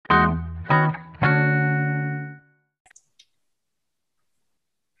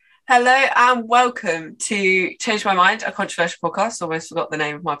Hello and welcome to Change My Mind, a controversial podcast. Almost forgot the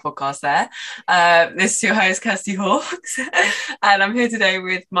name of my podcast there. This is your host, Kirsty Hawkes, and I'm here today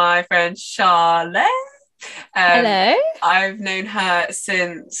with my friend Charlotte. Hello. I've known her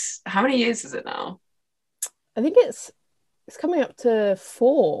since, how many years is it now? I think it's coming up to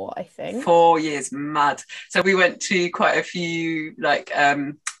 4, I think. 4 years, mad. So we went to quite a few,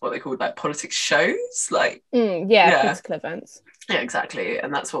 what they called, politics shows, political events. Yeah, exactly.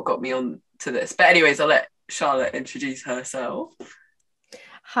 And that's what got me on to this. But anyways, I'll let Charlotte introduce herself.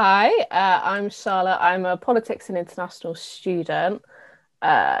 Hi, I'm Charlotte. I'm a politics and international student,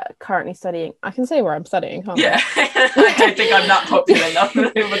 currently studying. I can say where I'm studying, can't I? I don't think I'm that popular enough.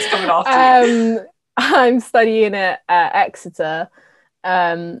 What's coming after you? I'm studying at Exeter.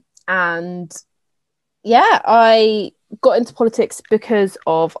 I got into politics because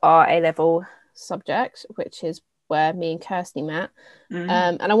of our A-level subject, which is where me and Kirsty met.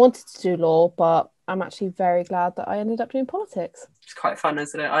 And I wanted to do law, but I'm actually very glad that I ended up doing politics. It's quite fun,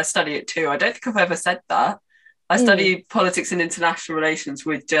 isn't it? I study it too. I don't think I've ever said that. I study politics and international relations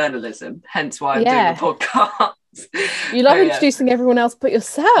with journalism, hence why I'm doing a podcast. You love introducing everyone else but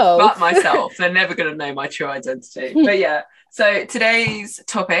yourself. But myself. They're never going to know my true identity. But yeah. So today's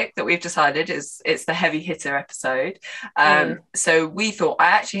topic that we've decided it's the heavy hitter episode. So we thought, I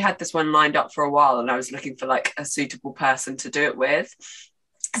actually had this one lined up for a while and I was looking for a suitable person to do it with.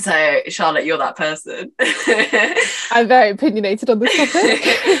 So Charlotte, you're that person. I'm very opinionated on this topic.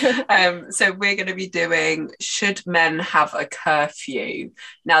 So we're going to be doing, should men have a curfew?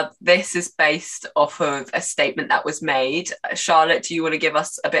 Now this is based off of a statement that was made. Charlotte, do you want to give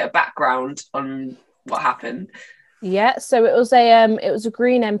us a bit of background on what happened? Yeah, so it was a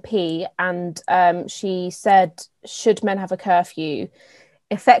Green MP, and she said, should men have a curfew,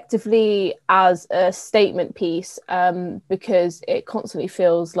 effectively as a statement piece, because it constantly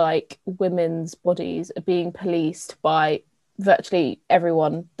feels like women's bodies are being policed by virtually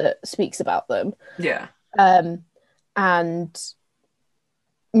everyone that speaks about them. Yeah. And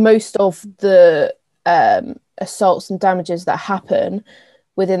most of the assaults and damages that happen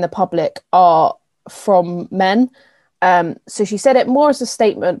within the public are from men. So she said it more as a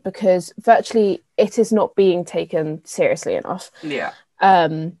statement because virtually it is not being taken seriously enough. Yeah.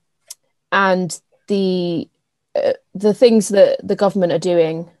 And the things that the government are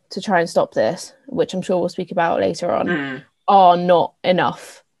doing to try and stop this, which I'm sure we'll speak about later on, are not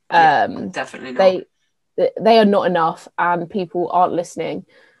enough. Definitely not. They are not enough, and people aren't listening.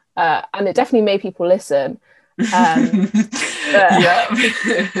 And it definitely made people listen. Yeah,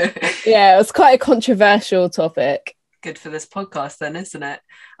 it was quite a controversial topic. Good for this podcast then, isn't it?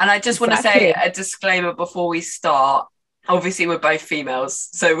 And I just want to say a disclaimer before we start. Obviously we're both females,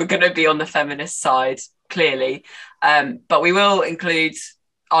 so we're going to be on the feminist side, clearly, but we will include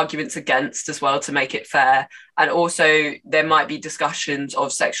arguments against as well to make it fair. And also there might be discussions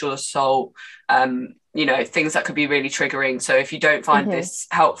of sexual assault, things that could be really triggering. So if you don't find this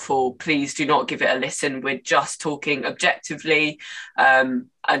helpful, please do not give it a listen. We're just talking objectively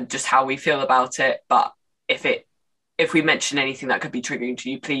and just how we feel about it. But if we mention anything that could be triggering to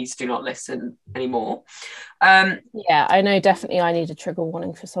you, please do not listen anymore. I know definitely I need a trigger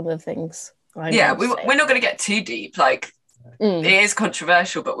warning for some of the things. We're not going to get too deep. It is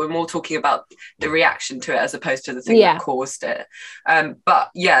controversial, but we're more talking about the reaction to it as opposed to the thing that caused it.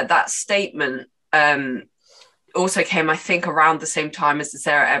 That statement also came, I think, around the same time as the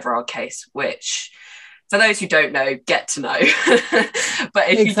Sarah Everard case, which, for those who don't know, get to know. But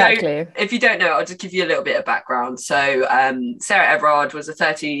if you don't know, I'll just give you a little bit of background. So Sarah Everard was a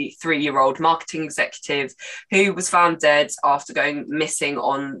 33-year-old marketing executive who was found dead after going missing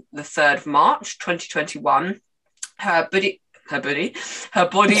on the 3rd of March 2021. Her body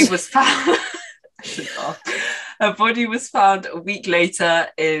was found. Her body was found a week later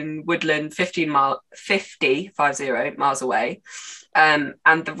in Woodland, 50 miles away. And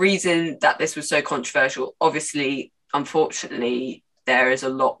the reason that this was so controversial, obviously, unfortunately, there is a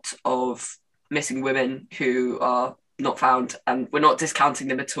lot of missing women who are not found, and we're not discounting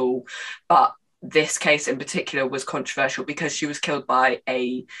them at all. But this case in particular was controversial because she was killed by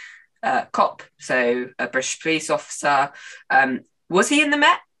a cop, so a British police officer. Was he in the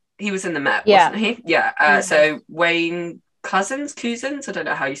Met? He was in the Met, wasn't he? Yeah. So Wayne Couzens, I don't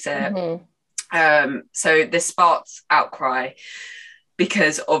know how you say it. So this sparked outcry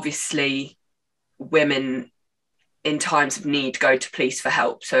because obviously women in times of need go to police for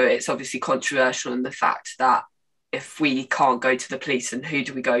help. So it's obviously controversial in the fact that if we can't go to the police, then who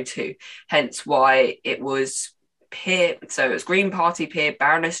do we go to? Hence why it was Green Party peer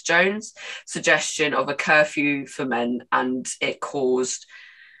Baroness Jones' suggestion of a curfew for men, and it caused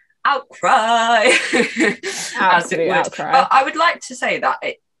outcry, as it Absolute would. outcry. But I would like to say that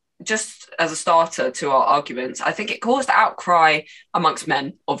just as a starter to our arguments, I think it caused outcry amongst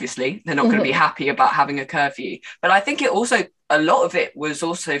men. Obviously, they're not going to be happy about having a curfew, but I think it also, a lot of it was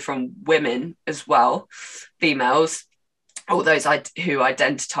also from women as well, females, all those who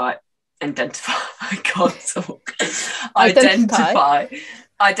identify I can't talk.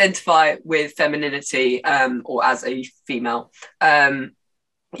 Identify with femininity, or as a female. I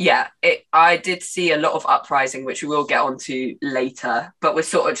did see a lot of uprising, which we will get onto later, but we're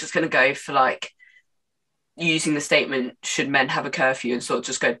sort of just going to go for like using the statement, should men have a curfew, and sort of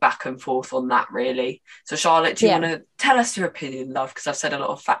just go back and forth on that, really. So Charlotte, do you want to tell us your opinion, love? Because I've said a lot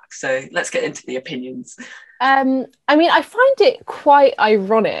of facts, so let's get into the opinions. I mean, I find it quite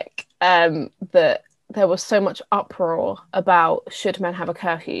ironic that there was so much uproar about should men have a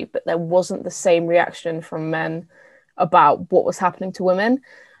curfew, but there wasn't the same reaction from men about what was happening to women.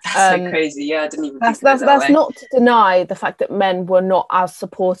 That's so crazy. Yeah, I didn't even think that's that way. Not to deny the fact that men were not as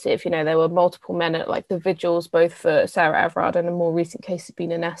supportive. You know, there were multiple men at like the vigils, both for Sarah Everard and a more recent case of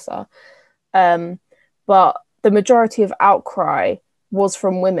Bina Nessa. But the majority of outcry was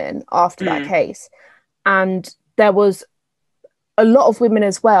from women after that case. And there was a lot of women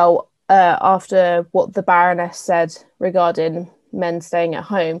as well after what the Baroness said regarding men staying at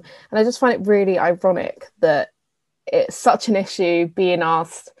home. And I just find it really ironic that it's such an issue being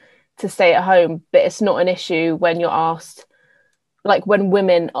asked to stay at home, but it's not an issue when you're asked, like when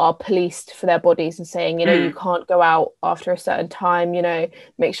women are policed for their bodies and saying, you know, you can't go out after a certain time, you know,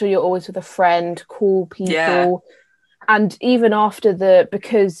 make sure you're always with a friend, call people. Yeah. And even after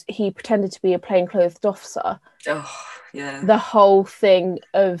because he pretended to be a plainclothed officer, the whole thing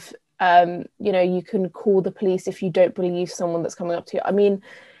of, you know, you can call the police if you don't believe someone that's coming up to you. I mean,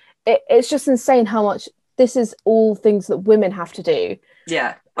 it's just insane how much this is all things that women have to do.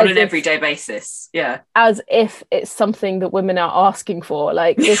 Yeah, on an everyday basis. Yeah. As if it's something that women are asking for.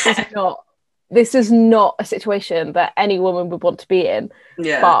 Like, this is not a situation that any woman would want to be in.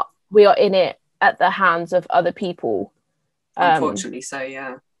 Yeah. But we are in it at the hands of other people. Unfortunately so,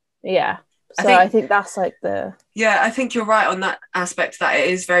 yeah. Yeah. So I think that's like Yeah, I think you're right on that aspect, that it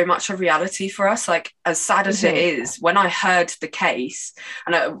is very much a reality for us. Like, as sad as it is, when I heard the case,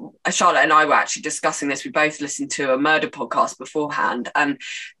 and Charlotte and I were actually discussing this, we both listened to a murder podcast beforehand, and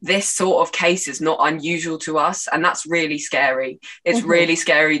this sort of case is not unusual to us, and that's really scary. It's really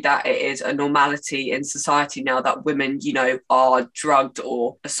scary that it is a normality in society now that women, you know, are drugged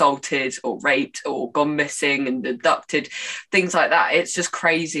or assaulted or raped or gone missing and abducted, things like that. It's just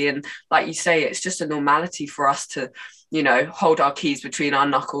crazy. And like you say, it's just a normality for us to, you know, hold our keys between our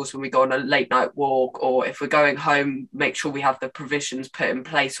knuckles when we go on a late night walk, or if we're going home, make sure we have the provisions put in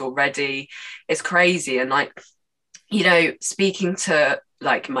place already. It's crazy. And like, you know, speaking to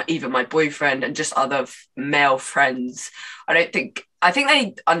like my boyfriend and just other male friends, I think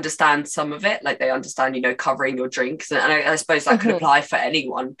they understand some of it. Like, they understand, you know, covering your drinks, and I suppose that could apply for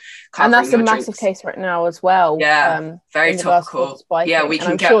anyone. And that's a massive case right now as well. Yeah, very topical. Yeah,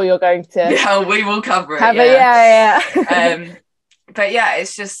 I'm sure you're going to. Yeah, we will cover it. Yeah. But yeah,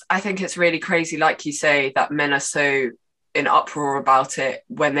 it's just, I think it's really crazy, like you say, that men are so in uproar about it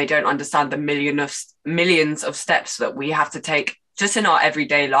when they don't understand the millions of steps that we have to take just in our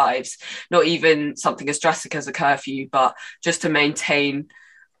everyday lives, not even something as drastic as a curfew, but just to maintain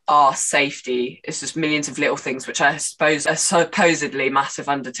our safety. It's just millions of little things, which I suppose are supposedly massive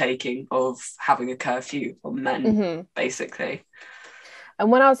undertaking of having a curfew on men, basically. And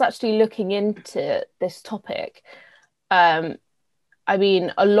when I was actually looking into this topic, I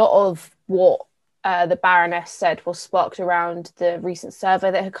mean, a lot of what the Baroness said was sparked around the recent survey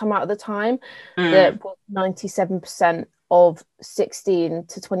that had come out at the time, that 97% of 16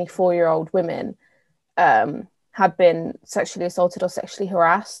 to 24-year-old women had been sexually assaulted or sexually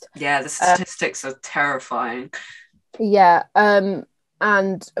harassed. Yeah, the statistics are terrifying. Yeah, and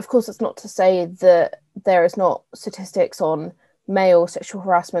of course, it's not to say that there is not statistics on male sexual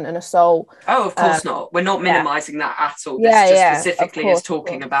harassment and assault. Oh, of course not. We're not minimising that at all. This just specifically is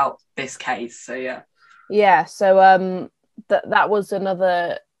talking about this case. So yeah. Yeah. So that was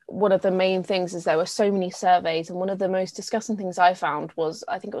one of the main things, is there were so many surveys, and one of the most disgusting things I found was,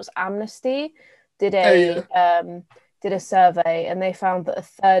 I think it was Amnesty did a survey, and they found that a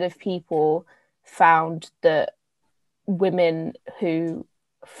third of people found that women who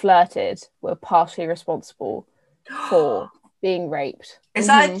flirted were partially responsible for being raped. Is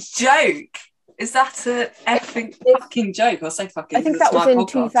that a joke? Is that a effing fucking joke? Or say fucking. I think that was in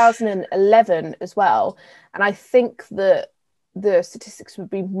 2011 as well, and I think that the statistics would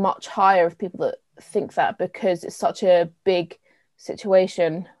be much higher of people that think that, because it's such a big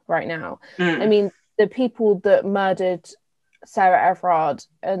situation right now. I Mm. mean, the people that murdered Sarah Everard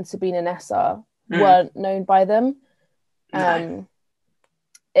and Sabina Nessa weren't known by them. No.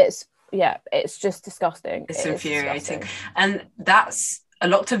 It's just disgusting. It's It is infuriating. disgusting. And that's a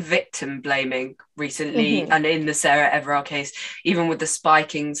lot of victim blaming recently. Mm-hmm. And in the Sarah Everard case, even with the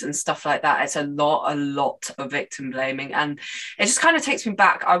spikings and stuff like that, it's a lot of victim blaming. And it just kind of takes me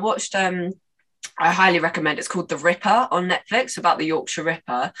back. I watched I highly recommend, it's called The Ripper on Netflix, about the Yorkshire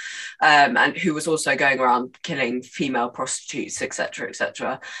Ripper, and who was also going around killing female prostitutes, etc.,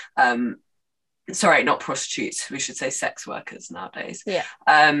 etc. Sorry, not prostitutes, we should say sex workers nowadays. Yeah.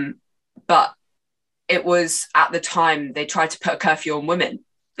 But it was, at the time, they tried to put a curfew on women.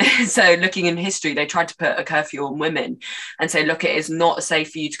 So looking in history, they tried to put a curfew on women and say, look, it is not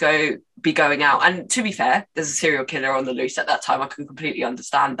safe for you to be going out. And to be fair, there's a serial killer on the loose at that time. I can completely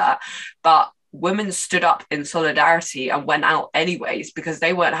understand that. But women stood up in solidarity and went out anyways, because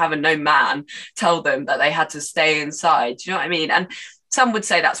they weren't having no man tell them that they had to stay inside. Do you know what I mean? And some would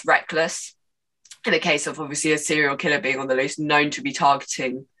say that's reckless in the case of obviously a serial killer being on the loose, known to be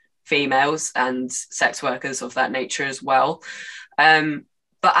targeting females and sex workers of that nature as well.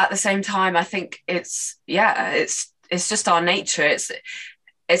 But at the same time, I think it's just our nature.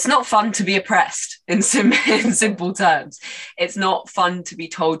 It's not fun to be oppressed in simple terms. It's not fun to be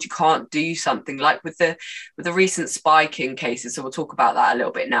told you can't do something, like with the recent spiking cases. So we'll talk about that a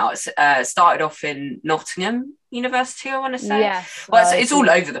little bit now. It started off in Nottingham University, I want to say. Yes. Well, it's all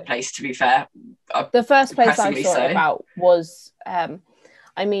over the place, to be fair. The first place I saw so. it about was,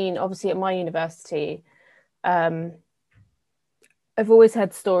 obviously at my university, I've always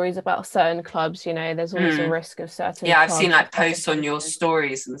had stories about certain clubs, there's always a risk of certain I've seen like posts on your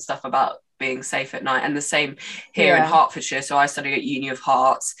stories and stuff about being safe at night, and the same here in Hertfordshire. So I study at Uni of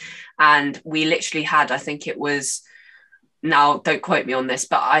Hearts, and we literally had, I think it was, now don't quote me on this,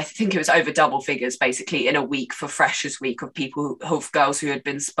 but I think it was over double figures basically in a week for Freshers Week of girls who had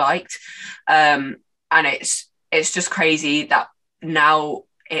been spiked. And it's just crazy that now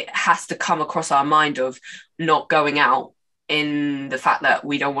it has to come across our mind of not going out, in the fact that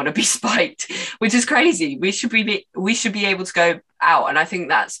we don't want to be spiked, which is crazy. We should be able to go out. And I think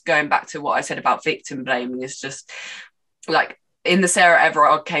that's going back to what I said about victim blaming, is just like in the Sarah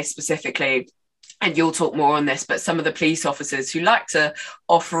Everard case specifically, and you'll talk more on this, but some of the police officers who like to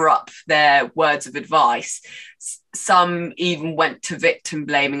offer up their words of advice, some even went to victim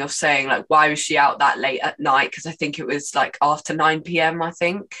blaming of saying like, why was she out that late at night? Because I think it was like after 9 p.m, I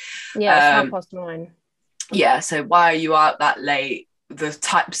think. Yeah, it's 9:30. Yeah, so why are you out that late? The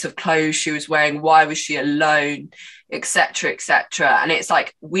types of clothes she was wearing, why was she alone, etc., etc. And it's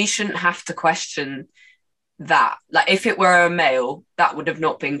like, we shouldn't have to question that. Like, if it were a male, that would have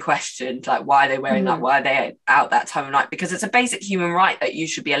not been questioned, like why are they wearing that, why are they out that time of night, because it's a basic human right that you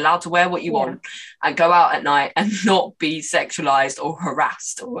should be allowed to wear what you want and go out at night and not be sexualized or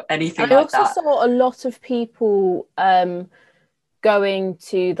harassed or anything like that. I also saw a lot of people going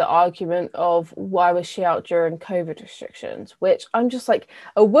to the argument of why was she out during COVID restrictions, which I'm just like,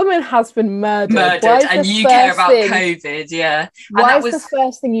 a woman has been murdered and you care about COVID. Yeah. Why is the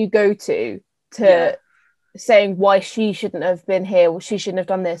first thing you go to saying why she shouldn't have been here, or she shouldn't have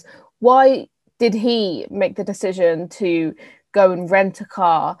done this? Why did he make the decision to go and rent a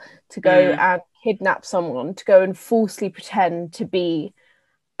car, to go and kidnap someone, to go and falsely pretend to be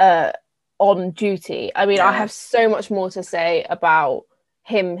on duty? I mean, I have so much more to say about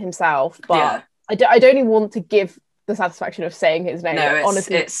himself, but I don't even want to give the satisfaction of saying his name. No,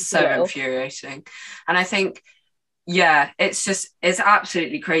 honestly, it's so infuriating. And I think, it's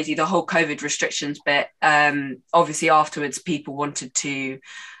absolutely crazy, the whole COVID restrictions bit. Obviously afterwards people wanted to,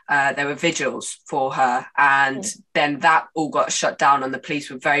 there were vigils for her, and then that all got shut down, and the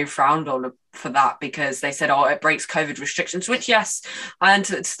police were very frowned on for that, because they said, it breaks COVID restrictions, which, yes, I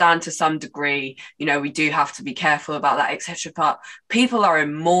understand to some degree, we do have to be careful about that, etc. But people are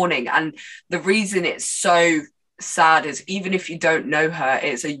in mourning, and the reason it's so sad is, even if you don't know her,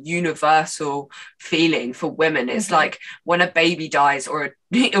 it's a universal feeling for women. It's like when a baby dies, or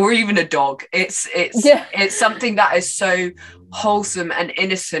even a dog, it's something that is so wholesome and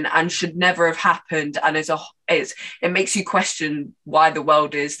innocent and should never have happened, and it makes you question why the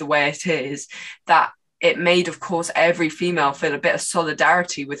world is the way it is, that it made, of course, every female feel a bit of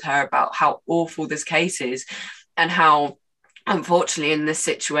solidarity with her about how awful this case is, and how, unfortunately, in this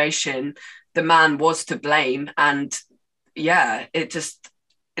situation, the man was to blame. And the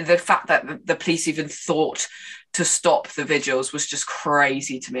fact that the police even thought to stop the vigils was just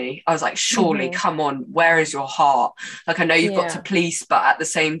crazy to me. I was like, surely, come on, where is your heart? Like, I know you've got to police, but at the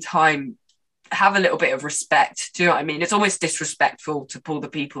same time, have a little bit of respect. Do you know what I mean? It's almost disrespectful to pull the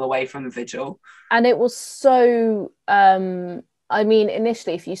people away from the vigil. And it was so, I mean,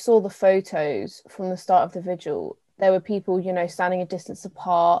 initially, if you saw the photos from the start of the vigil, there were people, you know, standing a distance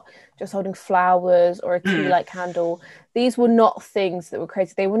apart, just holding flowers or a tea-light candle. These were not things that were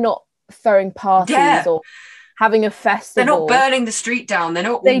crazy. They were not throwing parties or having a festival. They're not burning the street down. They're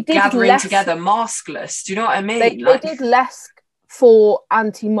not all gathering together maskless. Do you know what I mean? They did less for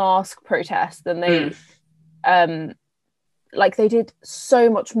anti-mask protests than they like they did so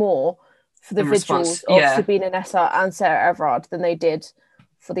much more for the vigils of Sabina Nessa and Sarah Everard than they did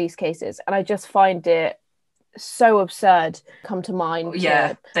for these cases. And I just find it so absurd come to mind.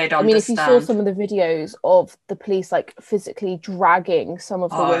 They don't. I mean, if you saw some of the videos of the police like physically dragging some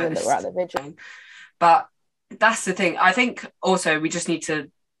of the women that were at the vigil. But that's the thing. I think also we just need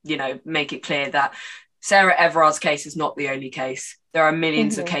to, you know, make it clear that Sarah Everard's case is not the only case. There are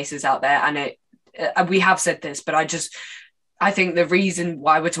millions of cases out there, and we have said this, but I think the reason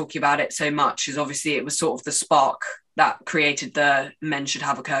why we're talking about it so much is obviously it was sort of the spark that created the men should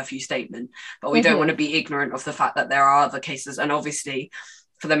have a curfew statement. But we don't want to be ignorant of the fact that there are other cases. And obviously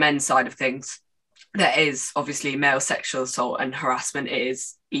for the men's side of things, there is obviously male sexual assault and harassment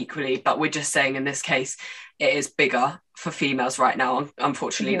is equally, but we're just saying in this case, it is bigger for females right now.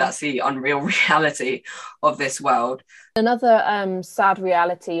 Unfortunately, that's the unreal reality of this world. Another sad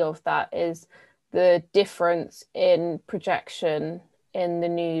reality of that is the difference in projection in the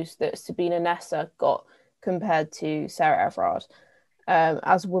news that Sabina Nessa got compared to Sarah Everard.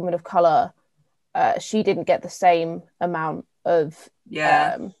 As a woman of colour, she didn't get the same amount of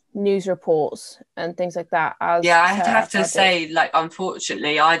news reports and things like that as I have to say, like,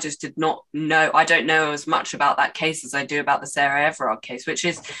 unfortunately, I just did not know. I don't know as much about that case as I do about the Sarah Everard case, which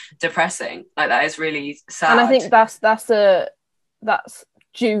is depressing. Like, that is really sad. And I think that's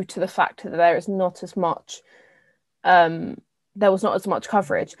due to the fact that there is not as much there was not as much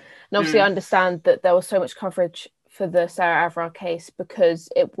coverage. And obviously I understand that there was so much coverage for the Sarah Everard case because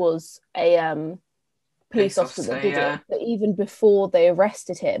it was a police officer that did it. But even before they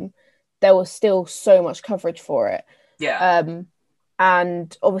arrested him, there was still so much coverage for it.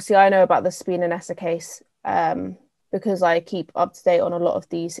 And obviously I know about the Sabina Nessa case because I keep up to date on a lot of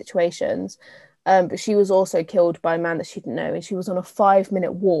these situations. But she was also killed by a man that she didn't know, and she was on a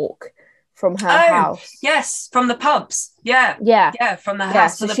 5-minute walk from her house. Yes, from the pubs. Yeah, from the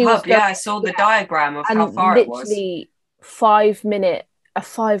house to the pub. I saw the diagram of how far it was. Literally a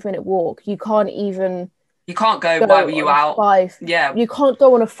 5-minute walk. You can't go. Why were you out? You can't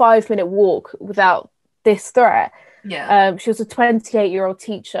go on a 5-minute walk without this threat. She was a 28-year-old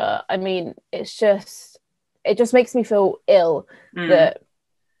teacher. I mean, it just makes me feel ill that,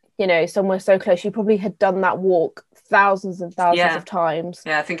 you know, somewhere so close, she probably had done that walk thousands and thousands of times.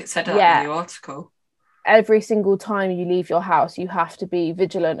 I think it said that in the article. Every single time you leave your house, you have to be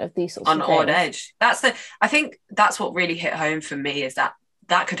vigilant of these sorts of things. On edge. I think that's what really hit home for me, is that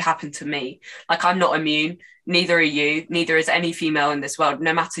could happen to me. Like, I'm not immune, neither are you, neither is any female in this world,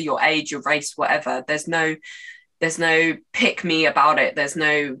 no matter your age, your race, whatever. There's no pick me about it. There's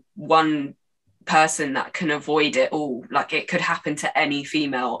no one person that can avoid it all. Like, it could happen to any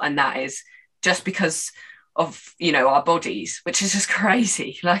female, and that is just because of, you know, our bodies, which is just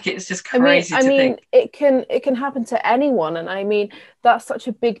crazy. Like, it's just crazy to think. It can happen to anyone. And I mean, that's such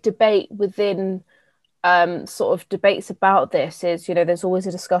a big debate within sort of debates about this, is, you know, there's always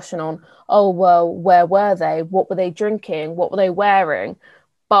a discussion on, oh, well, where were they, what were they drinking, what were they wearing?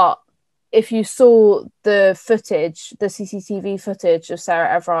 But if you saw the footage, the CCTV footage of Sarah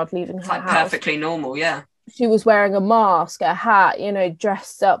Everard leaving her house, perfectly normal. She was wearing a mask, a hat, you know,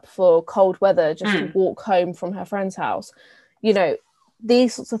 dressed up for cold weather just to walk home from her friend's house. You know,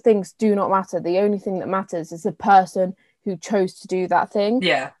 these sorts of things do not matter. The only thing that matters is the person who chose to do that thing.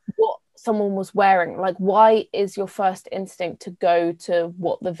 What someone was wearing. Like, why is your first instinct to go to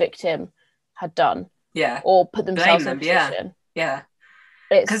what the victim had done? Or put themselves in a position?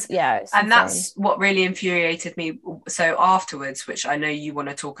 It's and that's what really infuriated me. So afterwards, which I know you want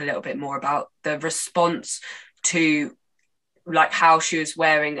to talk a little bit more about, the response to, like, how she was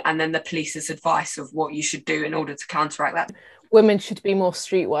wearing, and then the police's advice of what you should do in order to counteract that. Women should be more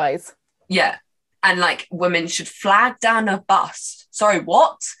streetwise. And, like, women should flag down a bus. Sorry,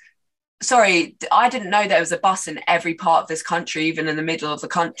 what? Sorry, I didn't know there was a bus in every part of this country, even in the middle of the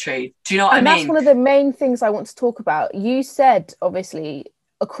country. Do you know what I mean? That's one of the main things I want to talk about. You said, obviously,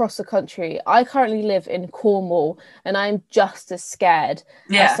 across the country. I currently live in Cornwall, and I'm just as scared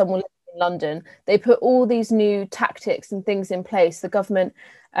as someone living in London. They put all these new tactics and things in place. The government,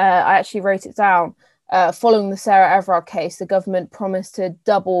 I actually wrote it down, following the Sarah Everard case, the government promised to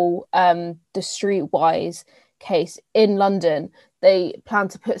double the Streetwise case in London. They plan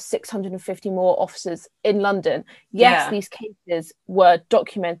to put 650 more officers in London. Yes, these cases were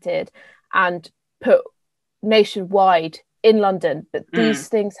documented and put nationwide in London, but these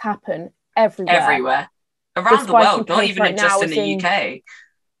things happen everywhere. Around the world, not even just in the UK.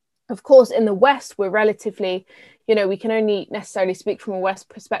 Of course, in the West, we're relatively, we can only necessarily speak from a West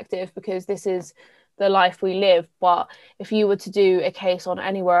perspective because this is the life we live. But if you were to do a case on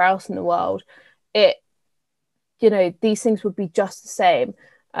anywhere else in the world, these things would be just the same.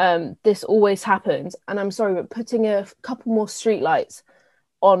 This always happens. And I'm sorry, but putting a couple more streetlights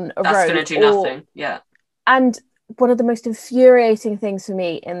on a road... That's going to do nothing, yeah. And one of the most infuriating things for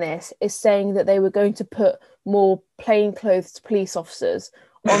me in this is saying that they were going to put more plainclothes police officers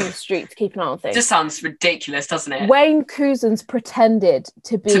on the street to keep an eye on things. Just sounds ridiculous, doesn't it? Wayne Couzens pretended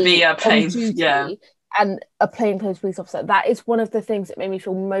to be a plain, on duty and a plainclothes police officer. That is one of the things that made me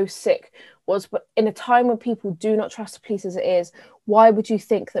feel most sick, was in a time when people do not trust the police as it is, why would you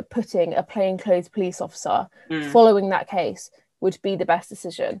think that putting a plainclothes police officer following that case would be the best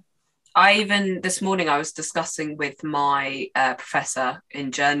decision? This morning I was discussing with my professor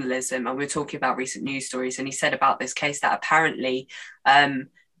in journalism, and we were talking about recent news stories, and he said about this case that apparently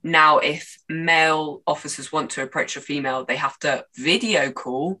now if male officers want to approach a female, they have to video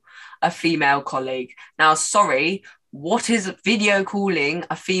call a female colleague. Now, sorry, what is video calling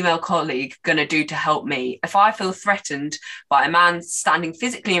a female colleague going to do to help me? If I feel threatened by a man standing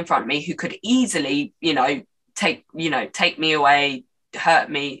physically in front of me who could easily, take me away, hurt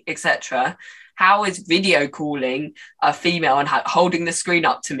me, etc., how is video calling a female and holding the screen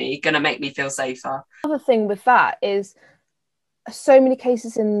up to me going to make me feel safer? Another thing with that is so many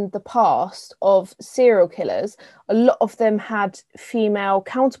cases in the past of serial killers, a lot of them had female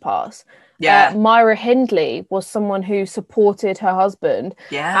counterparts. Myra Hindley was someone who supported her husband,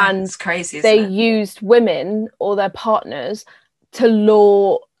 and it's crazy, they used women or their partners to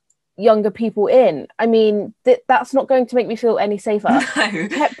lure younger people in. I mean, that's not going to make me feel any safer. No.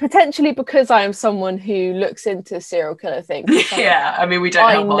 Potentially because I am someone who looks into serial killer things. I mean, we don't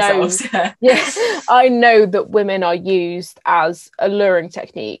help ourselves. Yes, I know that women are used as a luring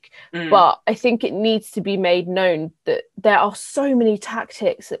technique, but I think it needs to be made known that there are so many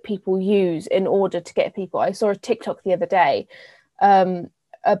tactics that people use in order to get people. I saw a TikTok the other day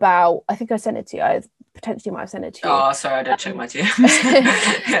about, I think I sent it to you, I potentially might have sent it to you. Oh, sorry, I don't check my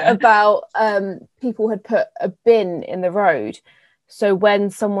DMs. About people had put a bin in the road, so when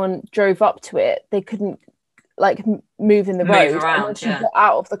someone drove up to it, they couldn't move in the road around, and when she got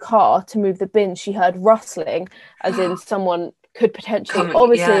out of the car to move the bin, she heard rustling, as in someone could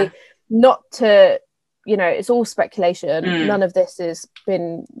potentially not to, it's all speculation, none of this has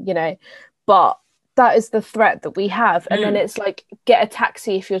been, but that is the threat that we have. And then it's like, get a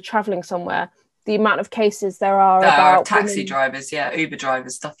taxi if you're traveling somewhere. The amount of cases there are about taxi drivers, Uber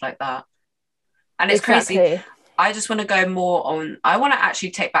drivers, stuff like that. And it's crazy. I just want to go more on, I want to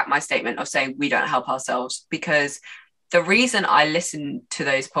actually take back my statement of saying we don't help ourselves, because the reason I listen to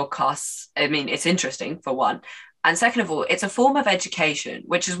those podcasts, I mean, it's interesting for one. And second of all, it's a form of education,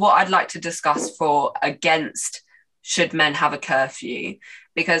 which is what I'd like to discuss for against should men have a curfew,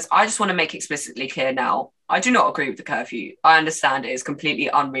 because I just want to make explicitly clear now, I do not agree with the curfew. I understand it is completely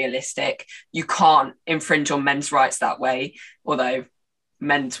unrealistic. You can't infringe on men's rights that way, although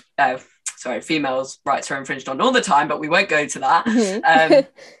females' rights are infringed on all the time, but we won't go to that.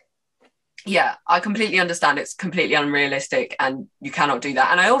 I completely understand it's completely unrealistic and you cannot do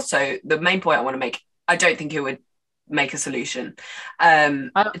that. And I also, the main point I want to make, I don't think it would make a solution.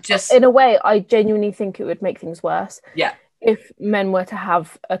 Just in a way, I genuinely think it would make things worse. Yeah. If men were to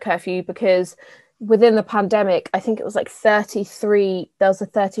have a curfew, because within the pandemic, I think it was like there was a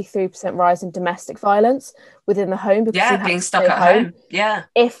 33% rise in domestic violence within the home. Because being stuck at home. Yeah.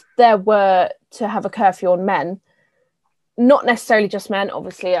 If there were to have a curfew on men, not necessarily just men,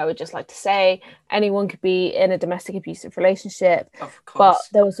 obviously, I would just like to say anyone could be in a domestic abusive relationship. Of course. But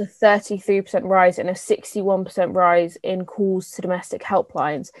there was a 33% rise and a 61% rise in calls to domestic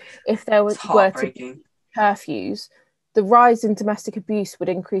helplines. If there were to be curfews, the rise in domestic abuse would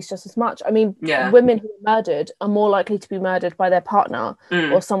increase just as much. I mean, women who are murdered are more likely to be murdered by their partner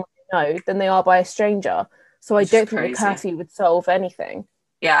or someone they know than they are by a stranger. So I don't think the curfew would solve anything.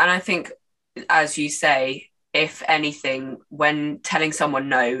 Yeah, and I think, as you say, if anything, when telling someone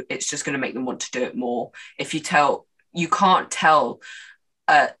no, it's just going to make them want to do it more. You can't tell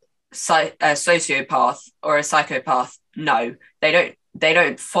a sociopath or a psychopath no. They don't they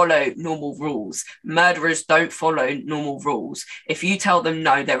don't follow normal rules. Murderers don't follow normal rules. If you tell them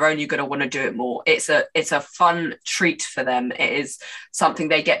no, they're only going to want to do it more. It's a fun treat for them. It is something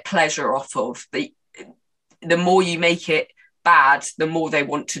they get pleasure off of. The more you make it bad, the more they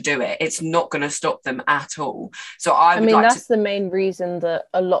want to do it. It's not going to stop them at all. So I mean, that's the main reason that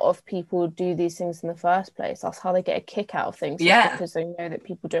a lot of people do these things in the first place. That's how they get a kick out of things. Yeah, because they know that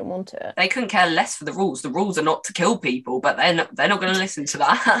people don't want it. They couldn't care less for the rules. The rules are not to kill people, but they're not going to listen to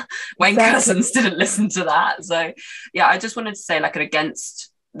that. Wayne Couzens didn't listen to that. So yeah, I just wanted to say, like,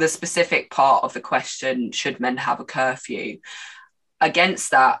 against the specific part of the question, should men have a curfew? Against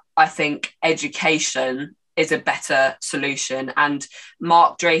that, I think education is a better solution. And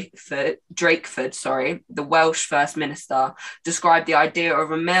Mark Drakeford, the Welsh First Minister, described the idea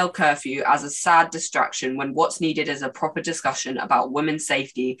of a male curfew as a sad distraction when what's needed is a proper discussion about women's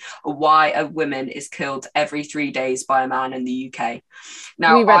safety or why a woman is killed every 3 days by a man in the UK.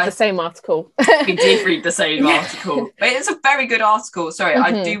 Now, we read the same article. We did read the same article. But it's a very good article. Sorry,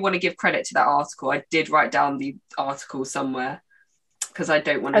 I do want to give credit to that article. I did write down the article somewhere because I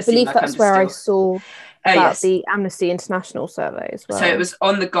don't want to seem like that's where I saw about the Amnesty International survey as well. So it was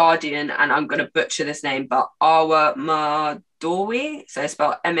on The Guardian, and I'm going to butcher this name, but Awa Mahdawi, so it's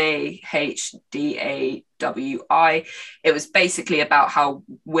spelled Mahdawi. It was basically about how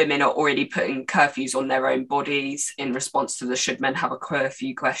women are already putting curfews on their own bodies in response to the should men have a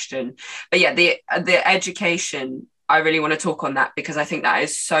curfew question. But yeah, the education, I really want to talk on that because I think that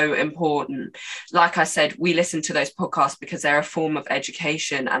is so important. Like I said, we listen to those podcasts because they're a form of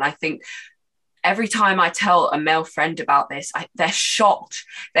education. And I think every time I tell a male friend about this, they're shocked.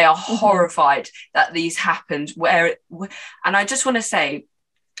 They are horrified that these happened. And I just want to say,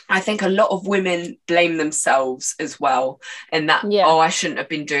 I think a lot of women blame themselves as well in that, oh, I shouldn't have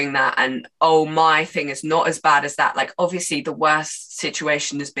been doing that. And, oh, my thing is not as bad as that. Like, obviously, the worst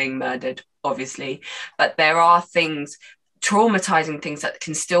situation is being murdered, obviously. But there are things, traumatizing things that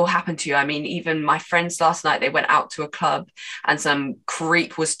can still happen to you. I mean, even my friends last night, they went out to a club and some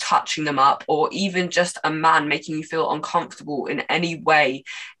creep was touching them up, or even just a man making you feel uncomfortable in any way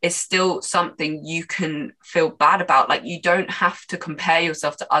is still something you can feel bad about. Like, you don't have to compare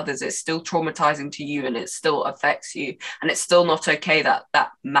yourself to others. It's still traumatizing to you and it still affects you. And it's still not okay that that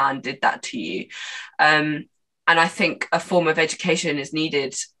man did that to you. And I think a form of education is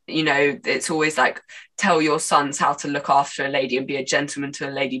needed. You know, it's always like, tell your sons how to look after a lady and be a gentleman to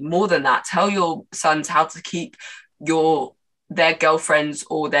a lady. More than that, tell your sons how to keep their girlfriends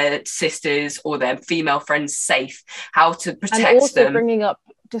or their sisters or their female friends safe, how to protect them. And also bringing up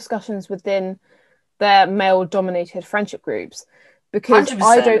discussions within their male-dominated friendship groups, because 100%.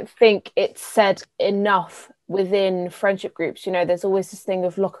 I don't think it's said enough within friendship groups. You know, there's always this thing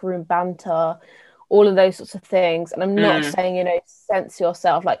of locker room banter, all of those sorts of things. And I'm not saying, you know, censor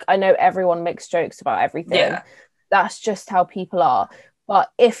yourself. Like, I know everyone makes jokes about everything. Yeah. That's just how people are. But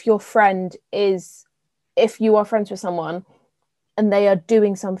if you are friends with someone and they are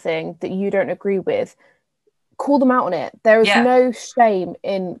doing something that you don't agree with, call them out on it. There is no shame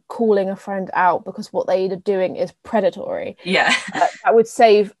in calling a friend out because what they are doing is predatory. Yeah. That would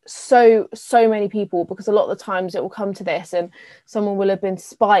save so many people, because a lot of the times it will come to this and someone will have been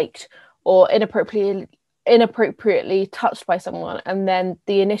spiked or inappropriately touched by someone, and then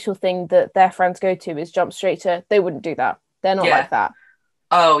the initial thing that their friends go to is jump straight to, they wouldn't do that, they're not like that.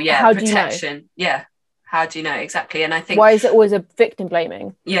 Oh yeah, how protection. Do you know? Yeah, how do you know? Exactly. And I think, why is it always a victim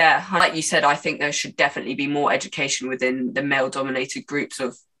blaming? Yeah, like you said, I think there should definitely be more education within the male dominated groups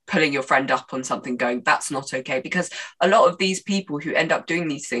of pulling your friend up on something, going, that's not okay. Because a lot of these people who end up doing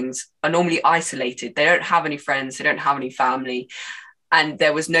these things are normally isolated. They don't have any friends, they don't have any family, and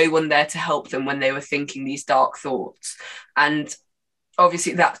there was no one there to help them when they were thinking these dark thoughts. And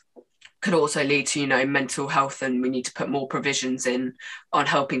obviously that could also lead to, you know, mental health, and we need to put more provisions in on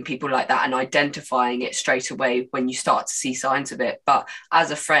helping people like that and identifying it straight away when you start to see signs of it. But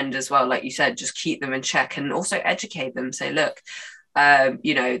as a friend as well, like you said, just keep them in check and also educate them. Say, look,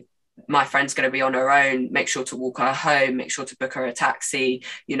 you know, my friend's going to be on her own, make sure to walk her home, make sure to book her a taxi,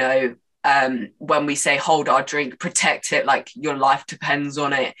 you know, when we say hold our drink, protect it like your life depends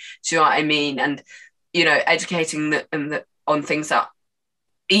on it. Do you know what I mean? And, you know, educating them on things that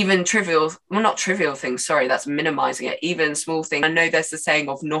even not trivial things, sorry, that's minimizing it, even small things. I know there's the saying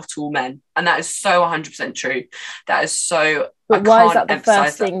of not all men, and that is so 100% true. That is so, but why is that the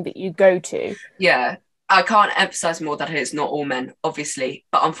first thing that you go to? Yeah, I can't emphasize more that it's not all men, obviously,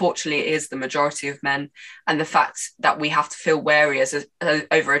 but unfortunately it is the majority of men. And the fact that we have to feel wary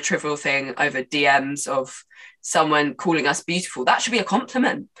over a trivial thing, over DMs of, someone calling us beautiful, that should be a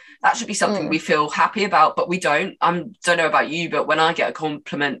compliment. That should be something we feel happy about, but we don't. Don't know about you, but when I get a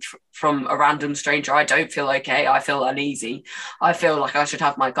compliment from a random stranger, I don't feel okay. I feel uneasy. I feel like I should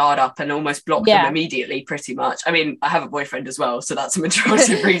have my guard up and almost block them immediately, pretty much. I mean, I have a boyfriend as well, so that's a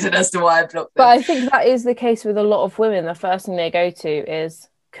majority of reason as to why I block them. But I think that is the case with a lot of women. The first thing they go to is,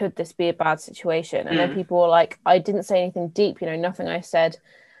 could this be a bad situation? And then people are like, I didn't say anything deep, nothing I said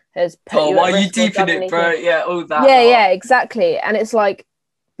has put you at why are you risk deep in it, bro? Yeah, all that. Yeah, exactly. And it's like,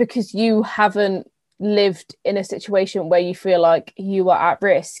 because you haven't lived in a situation where you feel like you are at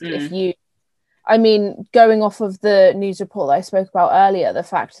risk. Going off of the news report that I spoke about earlier, the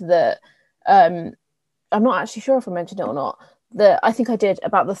fact that I'm not actually sure if I mentioned it or not, that I think I did,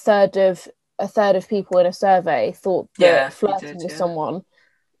 about a third of people in a survey thought that flirting with someone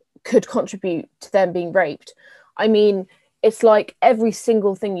could contribute to them being raped. It's like every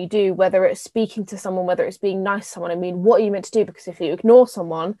single thing you do, whether it's speaking to someone, whether it's being nice to someone, what are you meant to do? Because if you ignore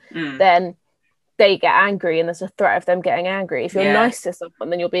someone, then they get angry and there's a threat of them getting angry. If you're nice to someone,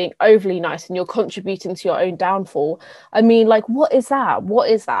 then you're being overly nice and you're contributing to your own downfall. What is that?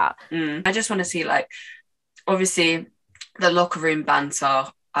 What is that? I just want to see, obviously, the locker room banter,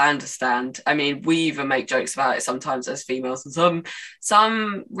 I understand. We even make jokes about it sometimes as females, and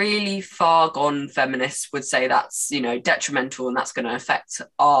some really far gone feminists would say that's, detrimental, and that's going to affect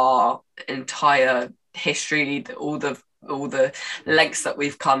our entire history, all the lengths that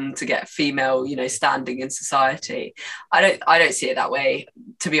we've come to get female, standing in society. I don't see it that way,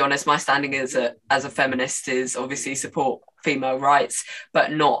 to be honest. My standing as a feminist is obviously support female rights,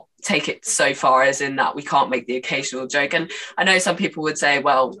 but not take it so far as in that we can't make the occasional joke. And I know some people would say,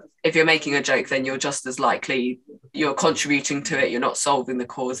 well, if you're making a joke, then you're just as likely you're contributing to it, you're not solving the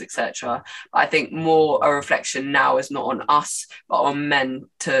cause, etc. I think more a reflection now is not on us, but on men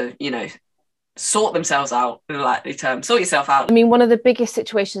to, sort themselves out, in a likely term. Sort yourself out. One of the biggest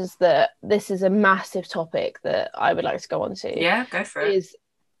situations that this is a massive topic that I would like to go on to. Yeah, go for it. Is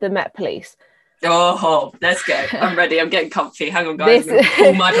the Met Police. Oh, let's go. I'm ready. I'm getting comfy. Hang on, guys. I'm gonna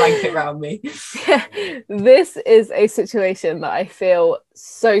pull my blanket around me. This is a situation that I feel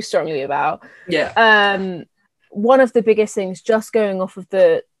so strongly about. Yeah. One of the biggest things, just going off of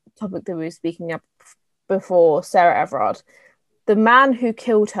the topic that we were speaking of before, Sarah Everard, the man who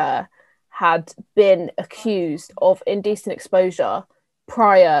killed her had been accused of indecent exposure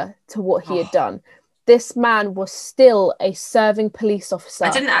prior to what he had done. This man was still a serving police officer. I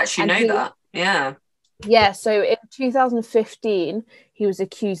didn't actually know that. Yeah, so in 2015 he was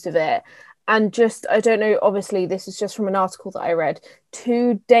accused of it, and just, I don't know, obviously this is just from an article that I read,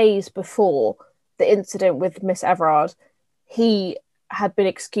 2 days before the incident with Miss Everard, he had been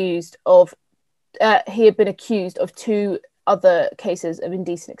accused of 2 other cases of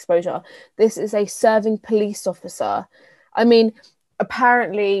indecent exposure. This is a serving police officer.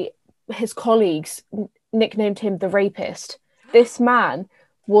 Apparently his colleagues nicknamed him the rapist. This man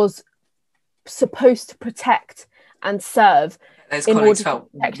was supposed to protect and serve. Those colleagues felt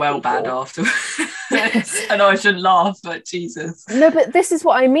well bad afterwards. And I should laugh, but Jesus. No, but this is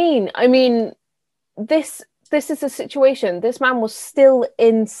what I mean. This is a situation. This man was still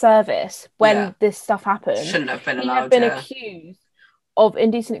in service when this stuff happened. Shouldn't have been allowed. He had been accused of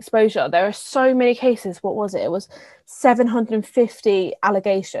indecent exposure. There are so many cases. What was it? It was 750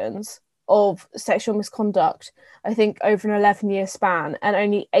 allegations of sexual misconduct, I think, over an 11-year span, and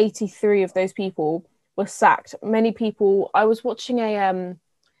only 83 of those people were sacked. Many people, I was watching a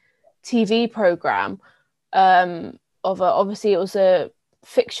TV program obviously it was a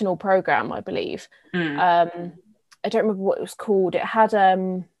fictional program, I believe. I don't remember what it was called. It had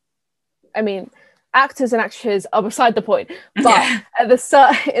actors and actresses are beside the point, but at the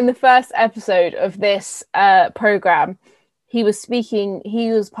start, in the first episode of this program, he was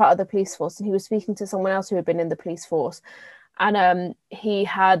part of the police force, and he was speaking to someone else who had been in the police force, and he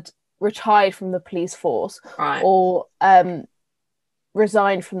had retired from the police force, or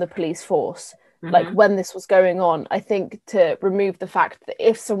resigned from the police force, like when this was going on, I think, to remove the fact that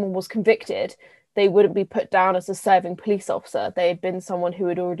if someone was convicted, they wouldn't be put down as a serving police officer. They had been someone who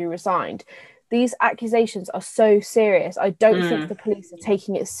had already resigned. These accusations are so serious. I don't think the police are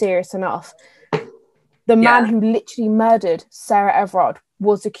taking it serious enough. The man who literally murdered Sarah Everard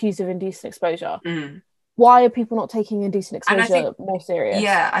was accused of indecent exposure. Why are people not taking indecent exposure more serious?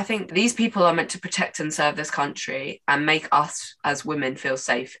 Yeah, I think these people are meant to protect and serve this country and make us as women feel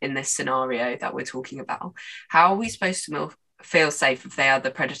safe in this scenario that we're talking about. How are we supposed to feel safe if they are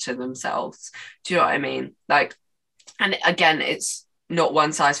the predator themselves? Do you know what I mean? And again, it's not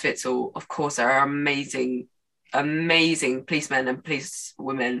one size fits all. Of course, there are amazing amazing policemen and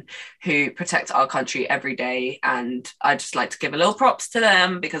policewomen who protect our country every day, and I just like to give a little props to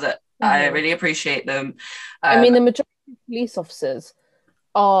them because I really appreciate them. I mean, the majority of police officers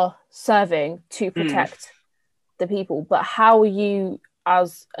are serving to protect the people, but how are you,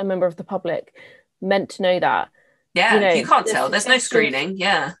 as a member of the public, meant to know that? Yeah, you can't tell. There's no screening.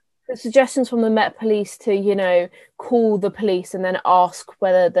 Yeah. The suggestions from the Met Police to, call the police and then ask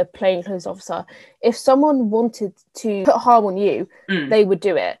whether the plainclothes officer, if someone wanted to put harm on you, they would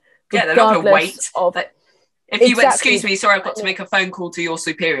do it. Yeah, they're not going to wait. If you went, excuse me, sorry, I've got to make a phone call to your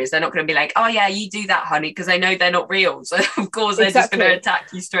superiors, they're not going to be like, oh yeah, you do that, honey, because they know they're not real. So of course they're just going to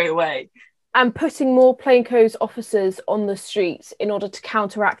attack you straight away. And putting more plainclothes officers on the streets in order to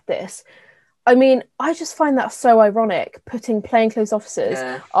counteract this. I mean, I just find that so ironic, putting plainclothes officers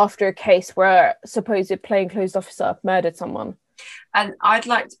after a case where a supposed plainclothes officer murdered someone. And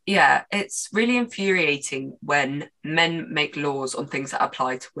it's really infuriating when men make laws on things that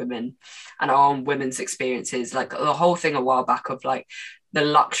apply to women and are on women's experiences. Like the whole thing a while back of like the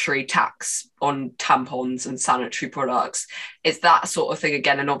luxury tax on tampons and sanitary products. It's that sort of thing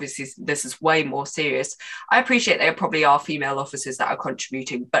again. And obviously this is way more serious. I appreciate there probably are female officers that are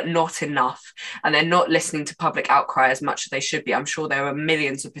contributing, but not enough. And they're not listening to public outcry as much as they should be. I'm sure there were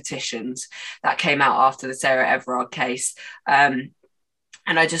millions of petitions that came out after the Sarah Everard case. And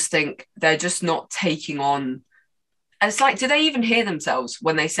I just think they're just not taking on. And it's like, do they even hear themselves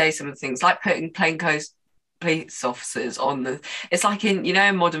when they say some of the things like putting plainclothes police officers on it's like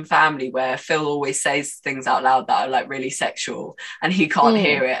in Modern Family where Phil always says things out loud that are like really sexual and he can't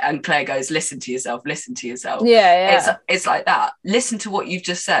hear it and Claire goes, listen to yourself. It's like that. Listen to what you've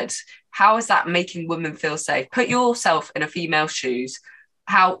just said. How is that making women feel safe? Put yourself in a female's shoes.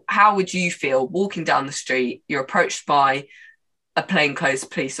 How would you feel walking down the street, you're approached by a plainclothes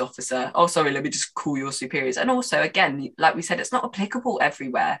police officer? Oh, sorry, let me just call your superiors. And also, again, like we said, it's not applicable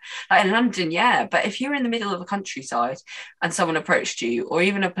everywhere. Like in London, yeah, but if you're in the middle of a countryside and someone approached you, or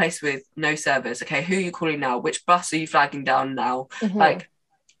even a place with no service, okay, who are you calling now? Which bus are you flagging down now? Like,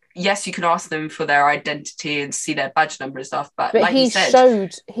 yes, you can ask them for their identity and see their badge number and stuff, but like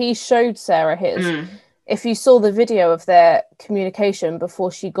he showed Sarah his. If you saw the video of their communication before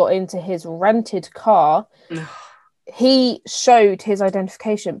she got into his rented car, he showed his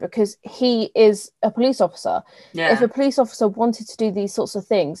identification because he is a police officer. If a police officer wanted to do these sorts of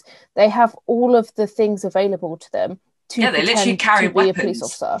things, they have all of the things available to them to they literally carry to weapons. Be a police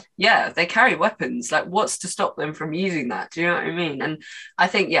officer. Yeah, they carry weapons. Like, what's to stop them from using that? Do you know what I mean? And I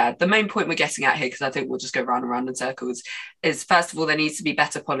think, the main point we're getting at here, because I think we'll just go round and round in circles, is first of all, there needs to be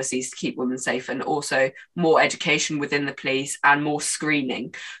better policies to keep women safe, and also more education within the police and more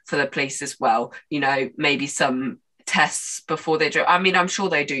screening for the police as well. Maybe some tests before they do. I mean, I'm sure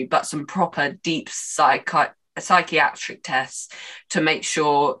they do, but some proper deep psychiatric tests to make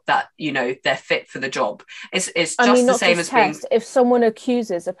sure that they're fit for the job. It's just the same as being. If someone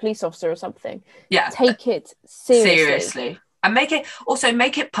accuses a police officer or something, take it seriously. And make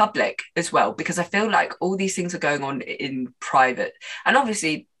it public as well, because I feel like all these things are going on in private, and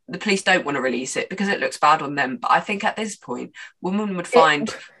obviously the police don't want to release it because it looks bad on them. But I think at this point, women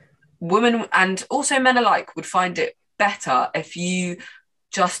and also men alike would find it better if you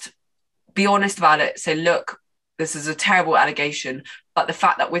just be honest about it. Say, look, this is a terrible allegation, but the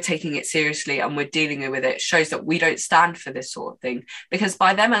fact that we're taking it seriously and we're dealing with it shows that we don't stand for this sort of thing. Because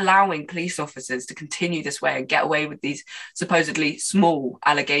by them allowing police officers to continue this way and get away with these supposedly small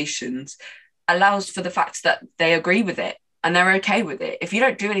allegations allows for the fact that they agree with it and they're okay with it. If you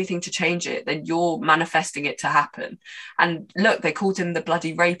don't do anything to change it, then you're manifesting it to happen. And look, they called him the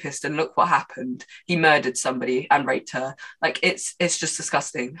bloody rapist, and look what happened. He murdered somebody and raped her. Like, it's just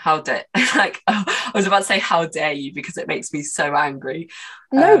disgusting. How dare I was about to say how dare you, because it makes me so angry.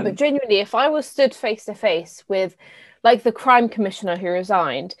 No, but genuinely, if I was stood face to face with like the crime commissioner who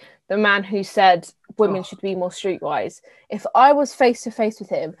resigned, the man who said women should be more streetwise, if I was face to face with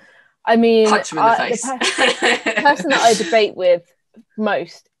him, I mean, punch him in the face. The person that I debate with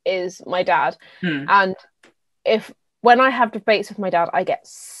most is my dad. And when I have debates with my dad, I get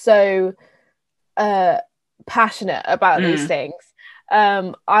so passionate about these things.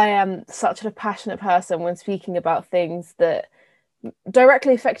 I am such a passionate person when speaking about things that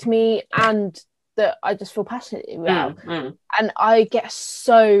directly affect me and that I just feel passionate about. And I get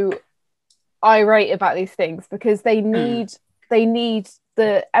so irate about these things because they need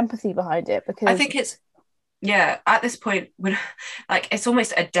the empathy behind it. Because I think it's at this point, it's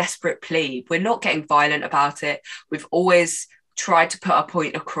almost a desperate plea. We're not getting violent about it. We've always tried to put our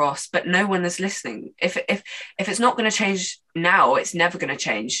point across, but no one is listening. If it's not going to change now, it's never going to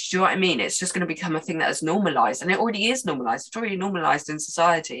change. Do you know what I mean? It's just going to become a thing that is normalized, and it already is normalized. It's already normalized in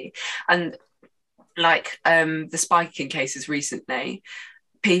society. And like the spike in cases recently,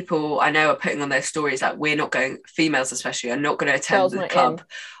 people I know are putting on their stories like, we're not going, females especially, are not going to attend the club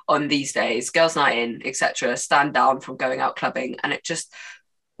on these days, girls night in, etc., stand down from going out clubbing. And it just,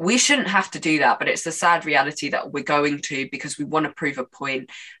 we shouldn't have to do that, but it's the sad reality that we're going to, because we want to prove a point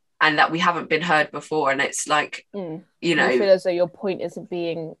and that we haven't been heard before. And it's like, you know, you feel as though your point isn't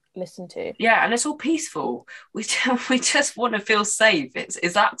being listened to. Yeah, and it's all peaceful. We just want to feel safe.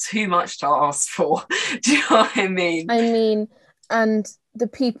 Is that too much to ask for? Do you know what I mean? I mean, and the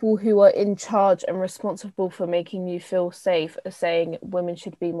people who are in charge and responsible for making you feel safe are saying women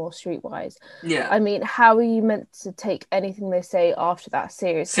should be more streetwise. Yeah. I mean, how are you meant to take anything they say after that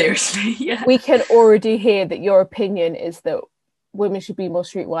seriously? Seriously, yeah. We can already hear that your opinion is that women should be more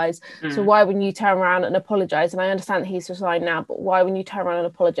streetwise. So why wouldn't you turn around and apologise? And I understand that he's resigned now, but why wouldn't you turn around and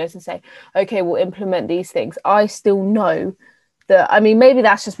apologise and say, okay, we'll implement these things? I still know that, I mean, maybe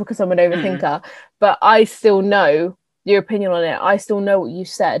that's just because I'm an overthinker, but I still know your opinion on it. I still know what you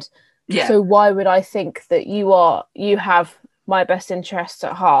said. Yeah. So why would I think that you have my best interests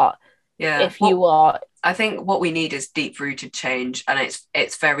at heart? Yeah. If you are, I think what we need is deep-rooted change, and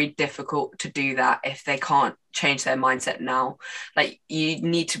it's very difficult to do that if they can't change their mindset now. Like, you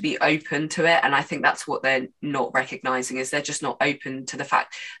need to be open to it, and I think that's what they're not recognizing, is they're just not open to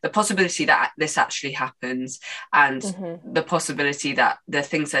the possibility that this actually happens, and the possibility that the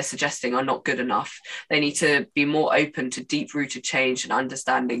things they're suggesting are not good enough. They need to be more open to deep-rooted change and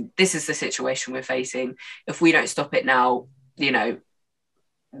understanding this is the situation we're facing. If we don't stop it now, you know,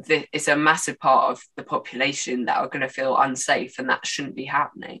 it's a massive part of the population that are going to feel unsafe, and that shouldn't be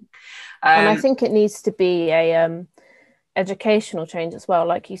happening. And I think it needs to be a educational change as well.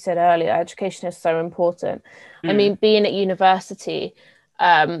 Like you said earlier, education is so important. I mean, being at university,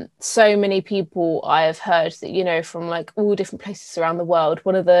 so many people I have heard that, you know, from like all different places around the world,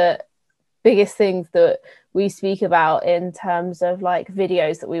 one of the biggest things that we speak about in terms of like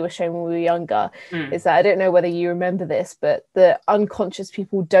videos that we were shown when we were younger is that, I don't know whether you remember this, but the unconscious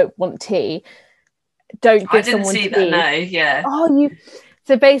people don't want tea. Don't give someone tea. I didn't see that, no, yeah.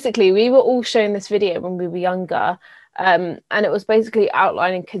 So basically, we were all shown this video when we were younger, and it was basically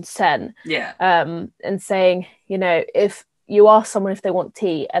outlining consent. Yeah. And saying, you know, if you ask someone if they want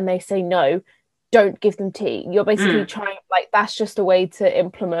tea and they say no, don't give them tea. You're basically trying, like, that's just a way to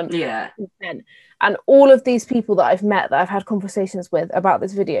implement consent. And all of these people that I've met, that I've had conversations with about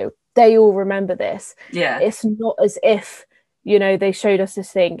this video, they all remember this. Yeah. It's not as if, you know, they showed us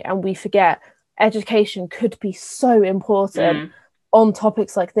this thing and we forget. Education could be so important on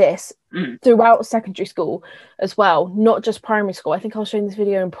topics like this throughout secondary school as well, not just primary school. I think I was showing this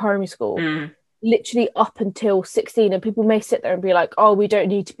video in primary school, literally up until 16, and people may sit there and be like, oh, we don't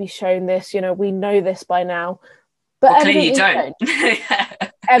need to be shown this, you know, we know this by now. But well, evidently you don't.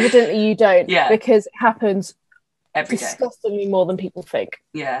 Evidently you don't, because it happens every disgustingly more than people think.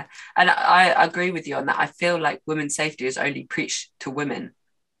 Yeah, and I agree with you on that. I feel like women's safety is only preached to women.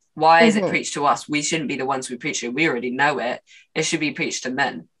 Why is it preached to us? We shouldn't be the ones we preach it. We already know it. It should be preached to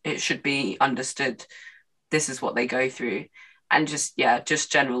men. It should be understood. This is what they go through. And just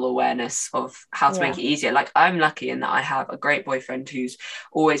general awareness of how to make it easier. Like, I'm lucky in that I have a great boyfriend who's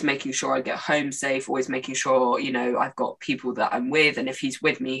always making sure I get home safe, always making sure, you know, I've got people that I'm with, and if he's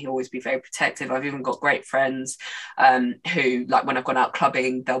with me, he'll always be very protective. I've even got great friends who, like, when I've gone out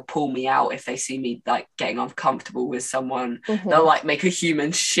clubbing, they'll pull me out if they see me like getting uncomfortable with someone. They'll like make a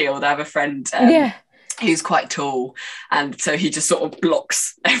human shield. I have a friend who's quite tall, and so he just sort of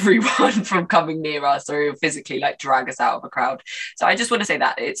blocks everyone from coming near us, or he'll physically like drag us out of a crowd. So I just want to say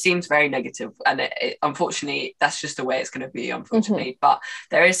that it seems very negative, and it unfortunately that's just the way it's going to be, unfortunately. But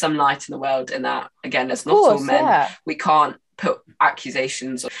there is some light in the world, and that, again, it's not all men. We can't put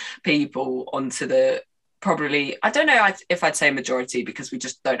accusations of people onto the, probably, I don't know if I'd say majority, because we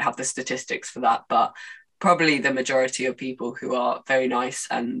just don't have the statistics for that, but probably the majority of people who are very nice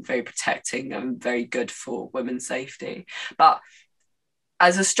and very protecting and very good for women's safety. But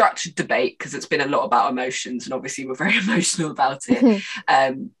as a structured debate, because it's been a lot about emotions, and obviously we're very emotional about it,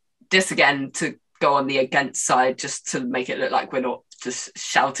 just again to go on the against side, just to make it look like we're not just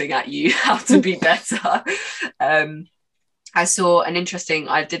shouting at you how to be better. I saw an interesting,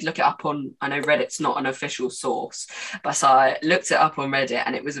 I did look it up on, I know Reddit's not an official source, but I looked it up on Reddit,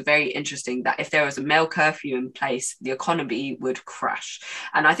 and it was very interesting that if there was a male curfew in place, the economy would crash.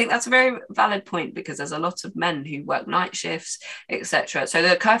 And I think that's a very valid point, because there's a lot of men who work night shifts, etc. So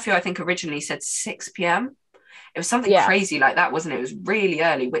the curfew, I think, originally said 6 p.m. It was something crazy like that, wasn't it? It was really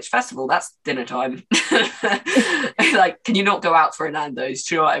early, which first of all, that's dinner time. Like, can you not go out for a Nando's?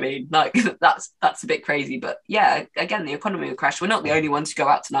 Do you know what I mean? Like, that's a bit crazy. But yeah, again, the economy will crash. We're not the only ones who go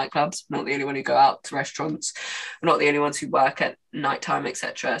out to nightclubs. We're not the only one who go out to restaurants. We're not the only ones who work at nighttime,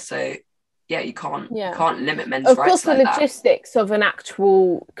 etc. So yeah, you can't limit men's rights. Of course, the logistics of an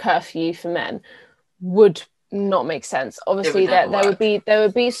actual curfew for men would not make sense. Obviously, there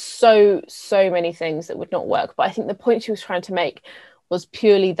would be so many things that would not work. But I think the point she was trying to make was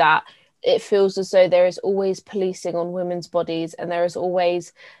purely that it feels as though there is always policing on women's bodies, and there is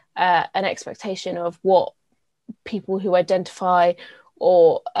always an expectation of what people who identify,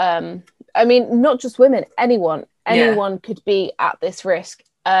 or I mean, not just women, anyone could be at this risk.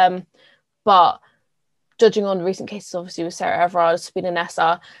 But judging on recent cases, obviously with Sarah Everard, Sabina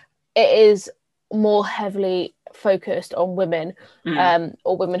Nessa, it is more heavily focused on women,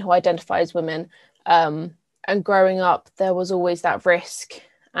 or women who identify as women. And growing up, there was always that risk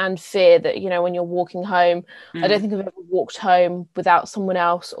and fear that, you know, when you're walking home, I don't think I've ever walked home without someone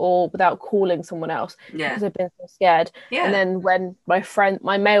else or without calling someone else, because I've been so scared. And then when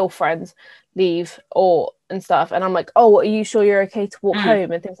my male friends leave and stuff, and I'm like, oh, are you sure you're okay to walk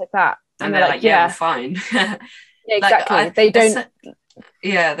home, and things like that. And they're like, yeah, we're fine. Exactly. Like, they don't.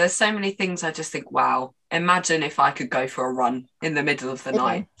 There's so many things I just think, wow, imagine if I could go for a run in the middle of the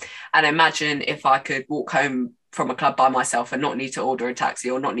night, and imagine if I could walk home from a club by myself and not need to order a taxi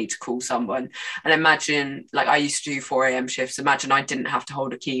or not need to call someone. And imagine, like, I used to do 4 a.m. shifts. Imagine I didn't have to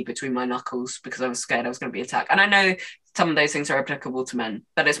hold a key between my knuckles because I was scared I was going to be attacked. And I know some of those things are applicable to men,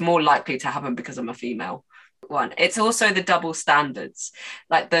 but it's more likely to happen because I'm a female. One, it's also the double standards.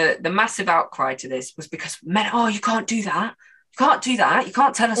 Like the massive outcry to this was because men, you can't do that, you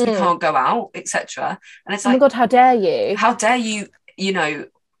can't tell us we can't go out, etc. And it's like, oh my god, how dare you, you know,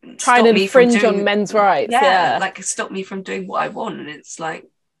 try to infringe on men's rights. Like, stop me from doing what I want. And it's like,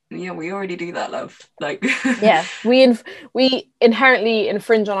 yeah, we already do that, love. Like, yeah, we inherently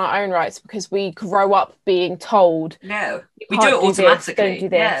infringe on our own rights because we grow up being told, no, we do it automatically. Don't do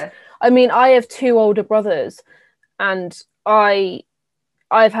this. Yeah. I mean, I have 2 older brothers, and I've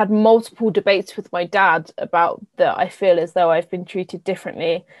had multiple debates with my dad about that. I feel as though I've been treated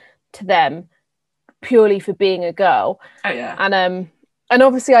differently to them purely for being a girl. Oh yeah. And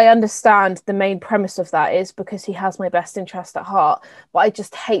obviously I understand the main premise of that is because he has my best interest at heart, but I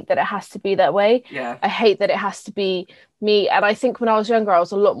just hate that it has to be that way. Yeah. I hate that it has to be me. And I think when I was younger, I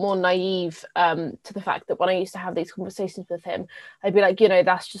was a lot more naive to the fact that when I used to have these conversations with him, I'd be like, you know,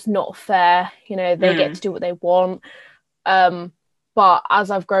 that's just not fair. You know, they get to do what they want. But as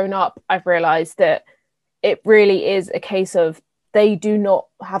I've grown up, I've realised that it really is a case of they do not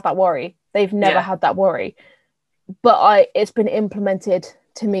have that worry. They've never had that worry. But it's been implemented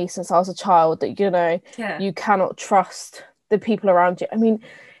to me since I was a child that, you know, you cannot trust the people around you. I mean,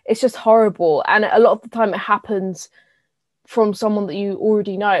 it's just horrible. And a lot of the time it happens from someone that you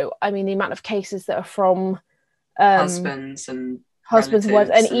already know. I mean, the amount of cases that are from husbands and wives,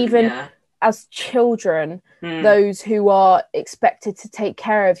 and even as children, those who are expected to take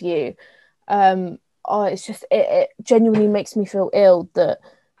care of you. It's just, it genuinely makes me feel ill that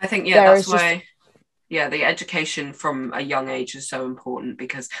I think, that's why... Yeah, the education from a young age is so important,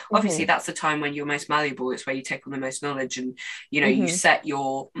 because obviously that's the time when you're most malleable. It's where you take on the most knowledge, and, you know, you set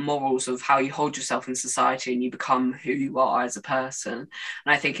your morals of how you hold yourself in society, and you become who you are as a person. And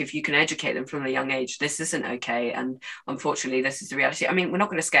I think if you can educate them from a young age, this isn't okay. And unfortunately, this is the reality. I mean, we're not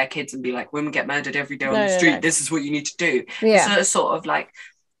going to scare kids and be like, women get murdered every day on the street. No. This is what you need to do. Yeah. It's sort of like,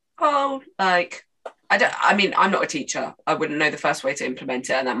 I'm not a teacher. I wouldn't know the first way to implement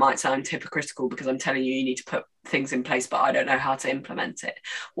it, and that might sound hypocritical because I'm telling you need to put things in place, but I don't know how to implement it.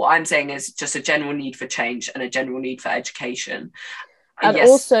 What I'm saying is just a general need for change and a general need for education. And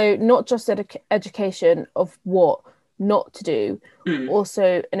also not just education of what not to do,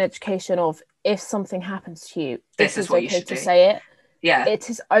 also an education of if something happens to you, this is what you should do. Say it. Yeah. It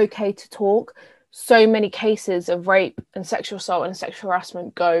is okay to talk. So many cases of rape and sexual assault and sexual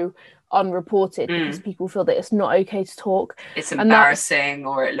harassment go unreported because people feel that it's not okay to talk. It's embarrassing,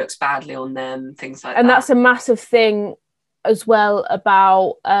 or it looks badly on them, things like that. And that's a massive thing as well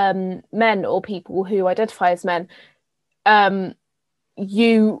about men or people who identify as men.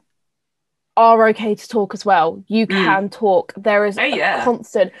 You are okay to talk as well. You can talk. There is a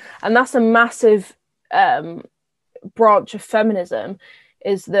constant, and that's a massive branch of feminism,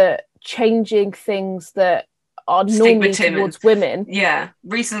 is that changing things that are normally stigmatism towards women. Yeah,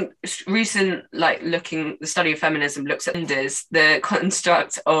 recent like looking, the study of feminism looks at genders, the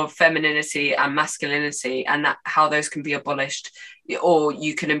construct of femininity and masculinity, and that how those can be abolished, or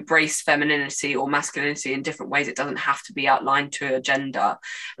you can embrace femininity or masculinity in different ways. It doesn't have to be outlined to a gender.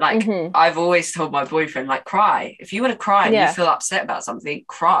 Like I've always told my boyfriend, like, cry if you want to cry and you feel upset about something,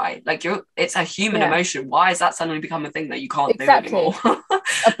 cry. Like, it's a human emotion. Why has that suddenly become a thing that you can't do anymore?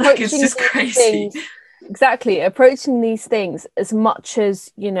 Like, it's just crazy. Exactly, approaching these things, as much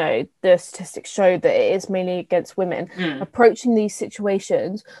as, you know, the statistics show that it is mainly against women, approaching these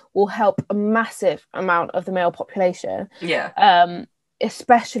situations will help a massive amount of the male population.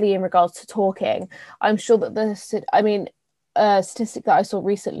 Especially in regards to talking. I'm sure that a statistic that I saw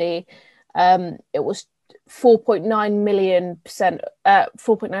recently, it was 4.9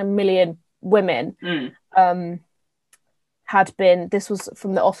 million women had been, this was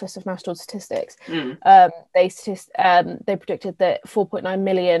from the Office of National Statistics, they predicted that 4.9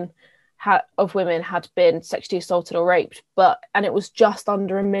 million of women had been sexually assaulted or raped, and it was just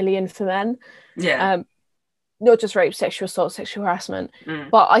under 1 million for men. Not just rape, sexual assault, sexual harassment,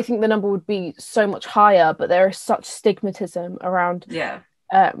 but I think the number would be so much higher. But there is such stigmatism around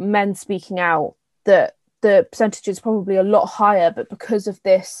men speaking out that the percentage is probably a lot higher, but because of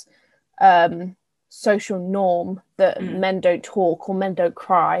this social norm that men don't talk or men don't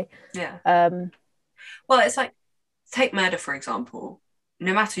cry. Well, it's like, take murder for example.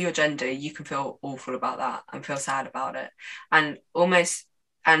 No matter your gender, you can feel awful about that and feel sad about it, and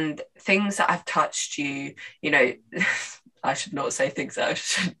things that have touched you, you know. I should not say things that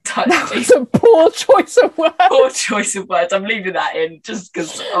should touch me. That's a poor choice of words. Poor choice of words. I'm leaving that in just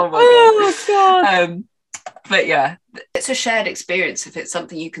because, oh my God. But yeah, it's a shared experience. If it's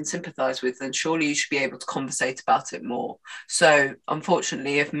something you can sympathise with, then surely you should be able to conversate about it more. So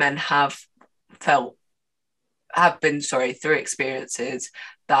unfortunately, if men have been through experiences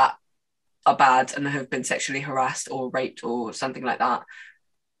that are bad and have been sexually harassed or raped or something like that,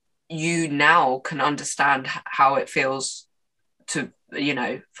 you now can understand how it feels to, you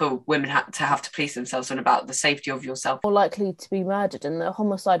know, for women to have to police themselves, and about the safety of yourself. More likely to be murdered, and the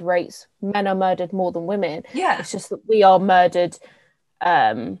homicide rates, men are murdered more than women. It's just that we are murdered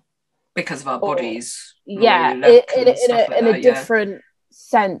because of our bodies. In a different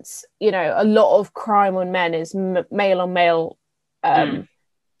sense. You know, a lot of crime on men is male on male crimes.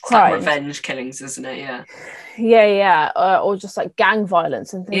 Like revenge killings, isn't it? Or just like gang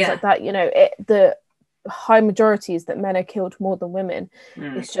violence and things like that. You know, the high majorities that men are killed more than women.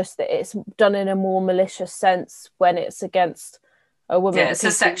 It's just that it's done in a more malicious sense when it's against a woman. It's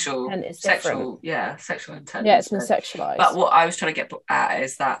a sexual intent. It's been sexualized. But what I was trying to get at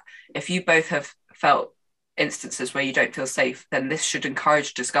is that if you both have felt instances where you don't feel safe, then this should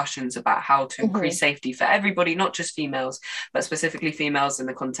encourage discussions about how to increase safety for everybody, not just females, but specifically females in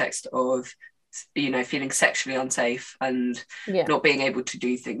the context of, you know, feeling sexually unsafe and not being able to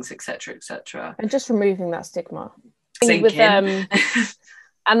do things, etc., and just removing that stigma. And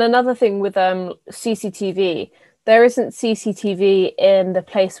another thing with CCTV, there isn't CCTV in the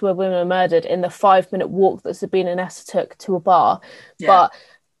place where women are murdered in the 5-minute walk that Sabina Nessa took to a bar, but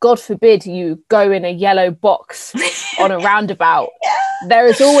God forbid you go in a yellow box on a roundabout. There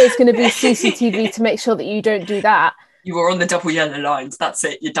is always going to be CCTV to make sure that you don't do that. You were on the double yellow lines. That's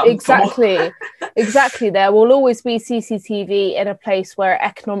it. You're done for. Exactly. There will always be CCTV in a place where it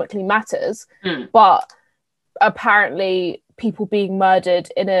economically matters. But apparently people being murdered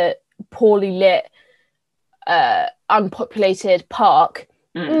in a poorly lit, unpopulated park,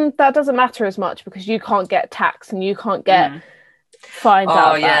 that doesn't matter as much because you can't get taxed and you can't get fines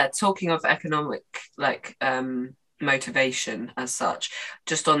out of that. Talking of economic, motivation as such,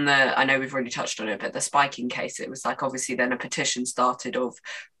 just on I know we've already touched on it, but the spiking case, it was like, obviously then a petition started of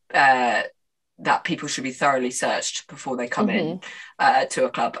that people should be thoroughly searched before they come in to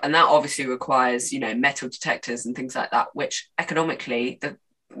a club, and that obviously requires, you know, metal detectors and things like that, which economically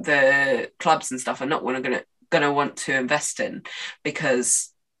the clubs and stuff are not gonna want to invest in,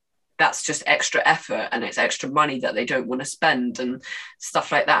 because that's just extra effort and it's extra money that they don't want to spend and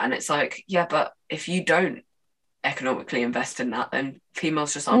stuff like that. And it's like, yeah, but if you don't economically invest in that, then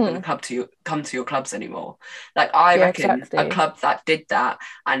females just aren't going to come to your clubs anymore. Like, I reckon a club that did that,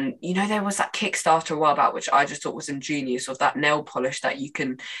 and you know, there was that Kickstarter a while back, which I just thought was ingenious, of that nail polish that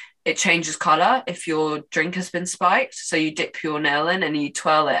it changes color if your drink has been spiked, so you dip your nail in and you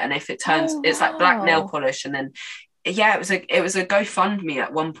twirl it, and if it turns, it's like black nail polish. And then it was a GoFundMe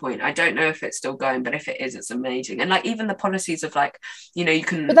at one point. I don't know if it's still going, but if it is, it's amazing. And like, even the policies of, like, you know, you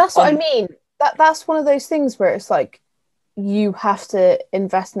can, but that's what I mean. That's one of those things where it's like, you have to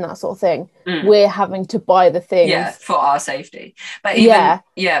invest in that sort of thing. Mm. We're having to buy the things for our safety. But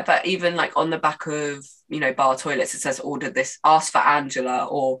even like on the back of, bar toilets, it says order this, ask for Angela,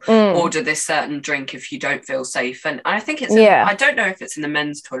 or order this certain drink if you don't feel safe. And I think it's I don't know if it's in the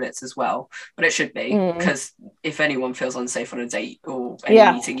men's toilets as well, but it should be, because if anyone feels unsafe on a date or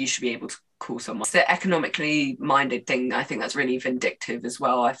any meeting, you should be able to call someone. It's the economically minded thing. I think that's really vindictive as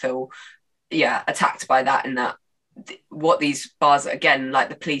well. I feel attacked by that, in that what these bars, again, like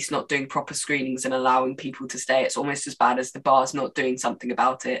the police not doing proper screenings and allowing people to stay, it's almost as bad as the bars not doing something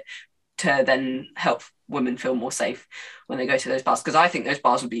about it to then help women feel more safe when they go to those bars. Because I think those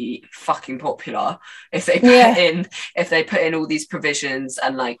bars would be fucking popular if they put in all these provisions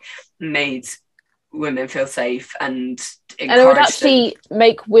and like made women feel safe, and it would actually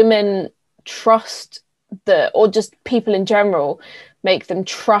make women trust or just people in general, make them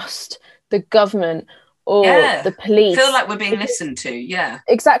trust the government or the police. Feel like we're being listened to.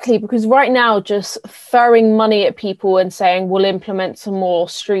 Exactly, because right now just throwing money at people and saying we'll implement some more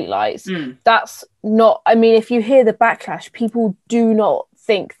streetlights, that's not, I mean, if you hear the backlash, people do not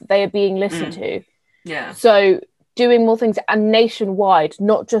think that they are being listened to. So doing more things, and nationwide,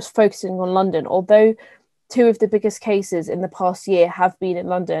 not just focusing on London, although 2 of the biggest cases in the past year have been in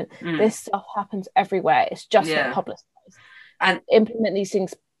London. This stuff happens everywhere, it's just not publicised. And implement these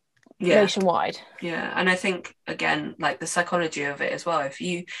things nationwide. And I think, again, like the psychology of it as well, if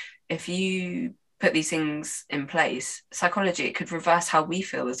you put these things in place, psychology, it could reverse how we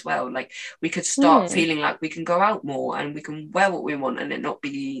feel as well. Like we could start feeling like we can go out more and we can wear what we want and it not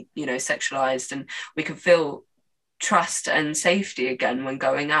be, sexualized, and we can feel trust and safety again when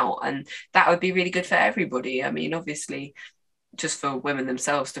going out, and that would be really good for everybody. I mean, obviously just for women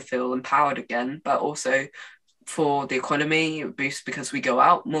themselves to feel empowered again, but also for the economy, it would boost because we go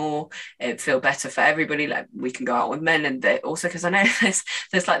out more, it'd feel better for everybody, like we can go out with men. And also, because I know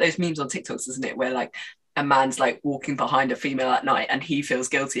there's like those memes on TikToks, isn't it, where like a man's like walking behind a female at night and he feels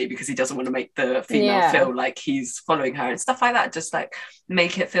guilty because he doesn't want to make the female feel like he's following her and stuff like that, just like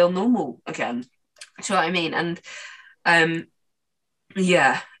make it feel normal again. Do you know what I mean? And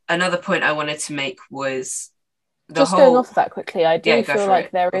another point I wanted to make was going off that quickly, I do feel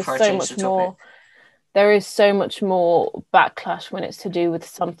like there is so much more backlash when it's to do with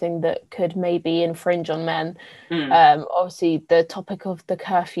something that could maybe infringe on men. Obviously the topic of the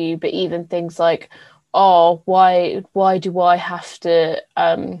curfew, but even things like, why do I have to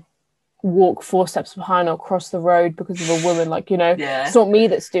walk 4 steps behind or cross the road because of a woman? Like, it's not me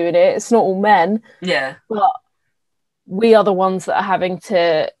that's doing it, it's not all men, but we are the ones that are having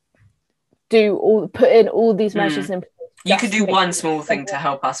to put in all these measures in place. You could do one small thing to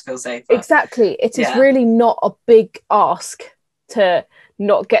help us feel safer. Exactly. It is really not a big ask to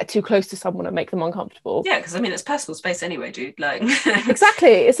not get too close to someone and make them uncomfortable. Yeah, because I mean, it's personal space anyway, dude. Like,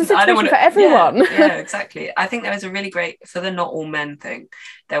 exactly. It's a situation for everyone. Yeah, exactly. I think there was a really great, for the not all men thing,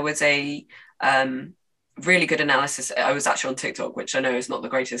 there was a really good analysis. I was actually on TikTok, which I know is not the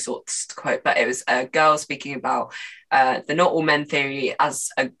greatest source to quote, but it was a girl speaking about the not all men theory as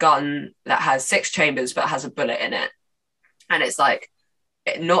a gun that has 6 chambers but has a bullet in it. And it's like,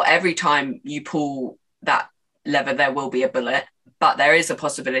 not every time you pull that lever there will be a bullet, but there is a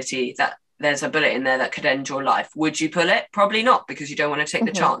possibility that there's a bullet in there that could end your life. Would you pull it? Probably not, because you don't want to take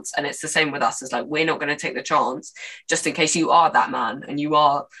the chance. And it's the same with us. It's like, we're not going to take the chance just in case you are that man and you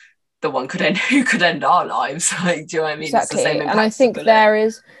are the one who could end our lives. Like, do you know what I mean? Exactly. It's the same impact. And I think there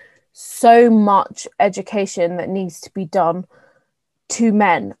is so much education that needs to be done to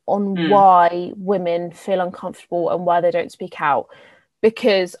men on why women feel uncomfortable and why they don't speak out.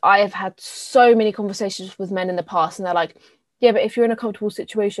 Because I have had so many conversations with men in the past and they're like, yeah, but if you're in a comfortable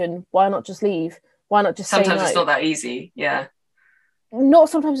situation, why not just leave? Why not just say no? Sometimes it's not that easy.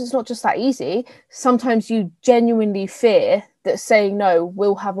 Sometimes it's not just that easy. Sometimes you genuinely fear that saying no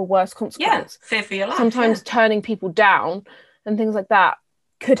will have a worse consequence. Fear for your life. Sometimes turning people down and things like that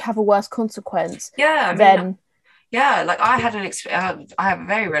could have a worse consequence. Like I had I have a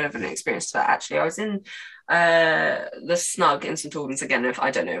very relevant experience to that, actually. I was in the Snug in St Albans again. If I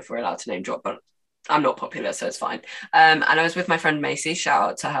don't know if we're allowed to name drop, but I'm not popular, so it's fine. And I was with my friend Macy. Shout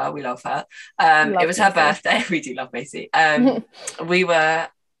out to her, we love her. It was her birthday. We do love Macy. We were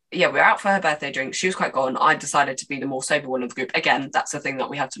out for her birthday drink. She was quite gone. I decided to be the more sober one of the group. Again, that's the thing that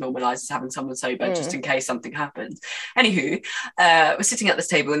we have to normalise, is having someone sober just in case something happens. Anywho, we're sitting at this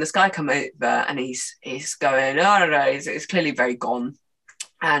table and this guy come over and he's going, no, he's clearly very gone.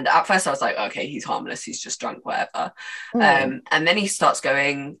 And at first I was like, okay, he's harmless, he's just drunk, whatever. And then he starts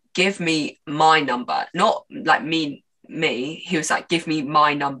going, give me my number, not like me me, he was like, give me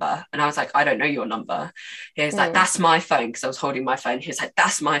my number. And I was like, I don't know your number. He was like, that's my phone, because I was holding my phone. He was like,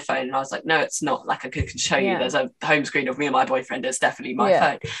 that's my phone. And I was like, no, it's not. Like, I can show you. There's a home screen of me and my boyfriend. It's definitely my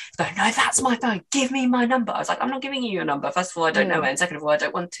phone. He's like, no, that's my phone. Give me my number. I was like, I'm not giving you your number. First of all, I don't know it. And second of all, I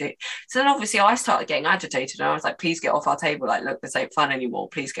don't want to. So then obviously I started getting agitated, and I was like, please get off our table. Like, look, this ain't fun anymore.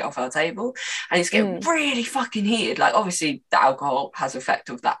 Please get off our table. And he's getting really fucking heated. Like, obviously the alcohol has effect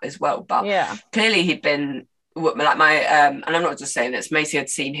of that as well. But clearly he'd been, like, my and I'm not just saying this, Macy had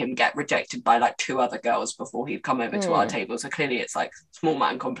seen him get rejected by like 2 other girls before he'd come over to our table, so clearly it's like small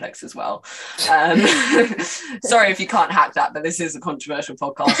man complex as well. Sorry if you can't hack that, but this is a controversial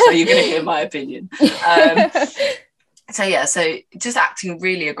podcast, so you're going to hear my opinion. So just acting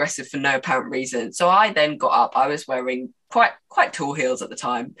really aggressive for no apparent reason. So I then got up. I was wearing quite tall heels at the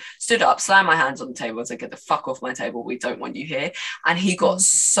time, stood up, slammed my hands on the table and said, get the fuck off my table, we don't want you here. And he got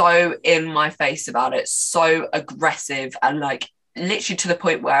so in my face about it, so aggressive, and like literally to the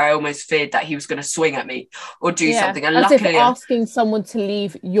point where I almost feared that he was going to swing at me or do something. And as luckily, if asking someone to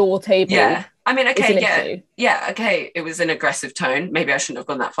leave your table. I mean, okay, okay, it was an aggressive tone. Maybe I shouldn't have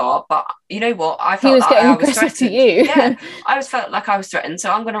gone that far, but you know what? I felt he was getting aggressive to you. I felt like I was threatened,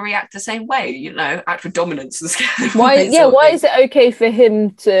 so I'm going to react the same way. You know, act with dominance and scare. Why is it okay for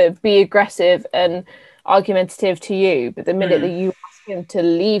him to be aggressive and argumentative to you, but the minute that you ask him to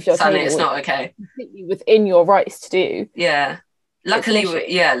leave your table, it's not okay. Completely within your rights to do. Yeah. Luckily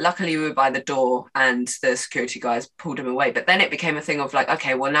we were by the door and the security guys pulled him away. But then it became a thing of like,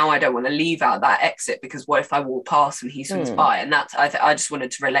 okay, well, now I don't want to leave out that exit, because what if I walk past and he swings by? And that's I just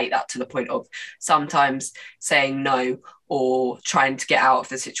wanted to relate that to the point of sometimes saying no or trying to get out of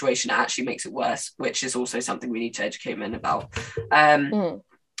the situation actually makes it worse, which is also something we need to educate men about. The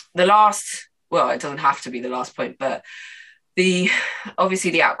last, well, it doesn't have to be the last point, but obviously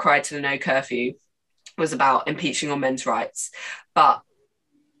the outcry to the no curfew was about impeaching on men's rights, but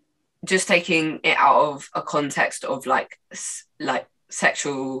just taking it out of a context of like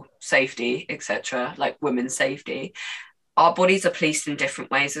sexual safety, etc., like women's safety, our bodies are policed in different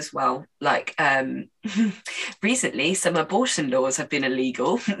ways as well. Like recently some abortion laws have been made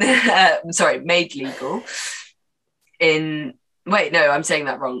legal I'm saying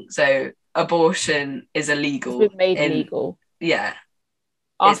that wrong. So abortion is illegal. It's been made legal. Yeah.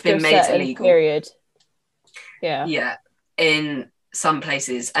 After it's been made illegal. Period. Yeah, in some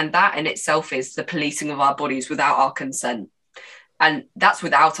places, and that in itself is the policing of our bodies without our consent, and that's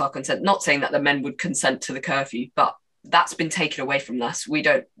without our consent. Not saying that the men would consent to the curfew, but that's been taken away from us. We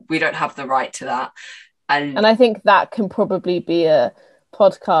don't have the right to that, and I think that can probably be a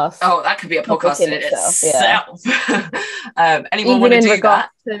podcast. Oh, that could be a podcast in itself. Anyone want to do that?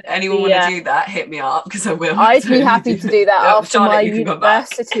 Anyone want to do that? Hit me up, because I will. I'd be happy to do that after my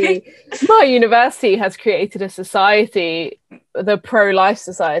university. My university has created a society, the Pro-Life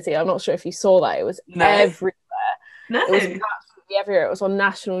Society. I'm not sure if you saw that. It was everywhere. No. It was absolutely everywhere. It was on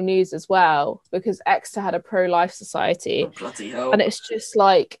national news as well, because Exeter had a Pro-Life Society. Oh, bloody hell. And it's just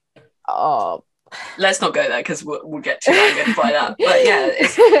like, let's not go there, because we'll get too angered by that. But yeah,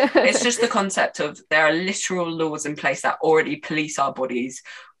 it's just the concept of there are literal laws in place that already police our bodies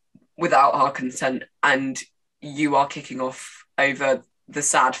without our consent, and you are kicking off over the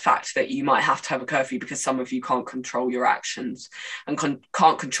sad fact that you might have to have a curfew because some of you can't control your actions and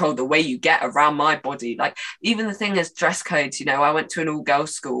can't control the way you get around my body. Like, even the thing as dress codes, you know, I went to an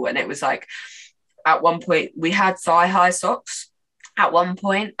all-girls school, and it was like, at one point we had thigh-high socks at one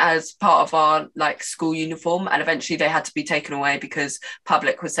point as part of our like school uniform, and eventually they had to be taken away because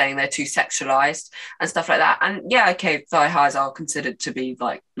public was saying they're too sexualized and stuff like that. And yeah, okay, thigh highs are considered to be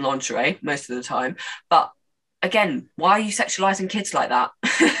like lingerie most of the time, but again, why are you sexualizing kids like that?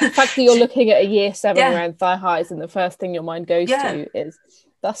 The fact that you're looking at a year 7 wearing thigh highs, and the first thing your mind goes to is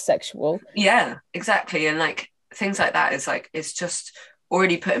that's sexual. Yeah, exactly. And like things like that is like, it's just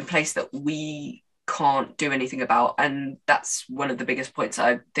already put in place that we can't do anything about. And that's one of the biggest points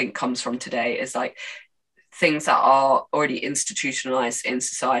I think comes from today, is like things that are already institutionalized in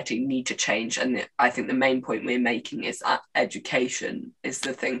society need to change. And I think the main point we're making is that education is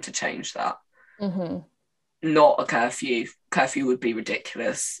the thing to change that. Mm-hmm. Not a curfew. Curfew would be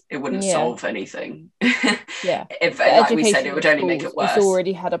ridiculous. It wouldn't solve anything. If, like we said, it would only make it worse. It's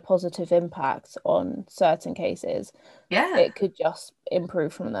already had a positive impact on certain cases. Yeah. It could just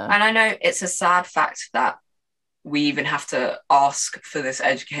improve from there. And I know it's a sad fact that we even have to ask for this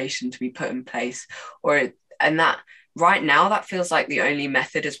education to be put in place, and that right now that feels like the only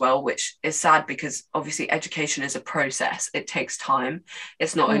method as well, which is sad because obviously education is a process. It takes time.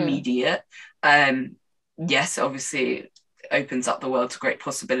 It's not immediate. Yes, obviously opens up the world to great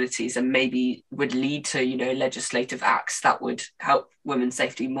possibilities and maybe would lead to, you know, legislative acts that would help women's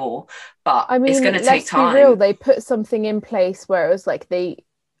safety more. But I mean, it's going to take time. Let's be real, they put something in place where it was like they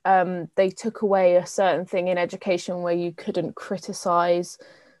took away a certain thing in education where you couldn't criticize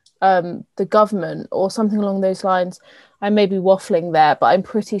the government or something along those lines. I may be waffling there, but I'm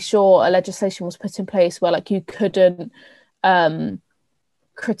pretty sure a legislation was put in place where like you couldn't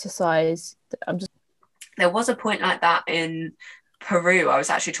criticize. There was a point like that in Peru. I was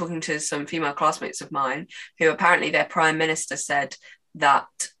actually talking to some female classmates of mine who apparently their prime minister said that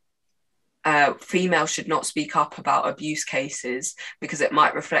females should not speak up about abuse cases because it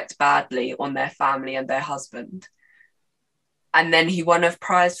might reflect badly on their family and their husband. And then he won a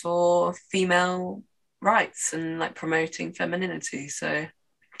prize for female rights and like promoting femininity. So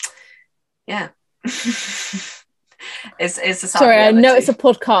yeah. It's a sad Sorry, reality. I know it's a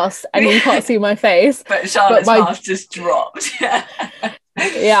podcast and you can't see my face. But Charlotte's mouth just dropped. Yeah.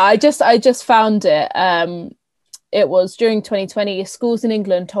 Yeah, I just found it. It was during 2020, schools in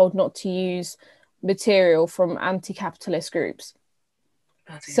England told not to use material from anti-capitalist groups.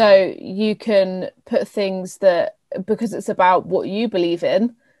 So you can put things that, because it's about what you believe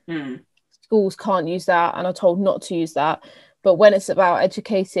in, schools can't use that and are told not to use that. But when it's about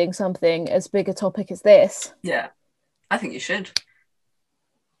educating something as big a topic as this, yeah, I think you should.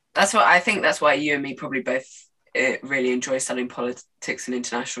 That's why you and me probably both really enjoy studying politics and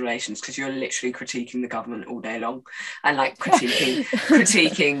international relations, because you're literally critiquing the government all day long and like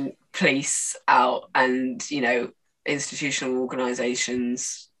critiquing police out and, you know, institutional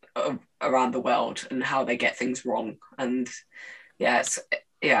organizations around the world and how they get things wrong. And it's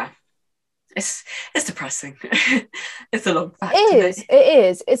depressing. It's a long fact. It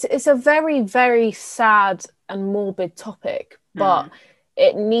is. It's a very, very sad and morbid topic, but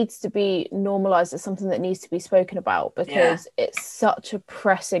it needs to be normalized as something that needs to be spoken about, because it's such a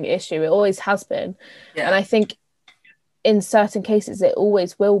pressing issue. It always has been. Yeah. And I think in certain cases it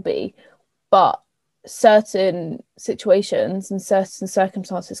always will be, but certain situations and certain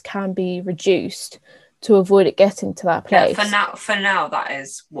circumstances can be reduced to avoid it getting to that place. Yeah, for now, that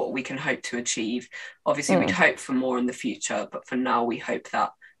is what we can hope to achieve. Obviously, we'd hope for more in the future, but for now, we hope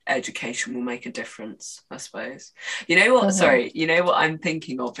that education will make a difference, I suppose. You know what? Sorry, you know what I'm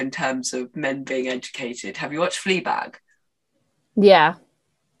thinking of in terms of men being educated? Have you watched Fleabag? Yeah,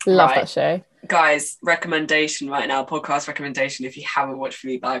 love that show. Guys, recommendation right now, podcast recommendation. If you haven't watched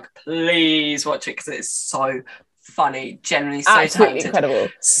Fleabag, please watch it, because it's so funny, genuinely so absolutely talented,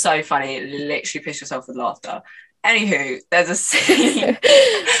 incredible, so funny, literally piss yourself with laughter. Anywho, there's a scene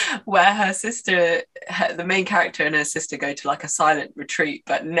where her sister, the main character and her sister go to like a silent retreat,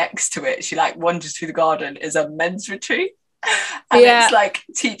 but next to it, she like wanders through the garden, is a men's retreat. And it's like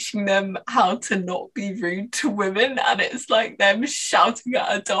teaching them how to not be rude to women, and it's like them shouting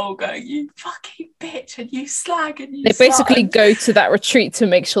at a doll going, "You fucking bitch," and "You slag," and "You they basically go to that retreat to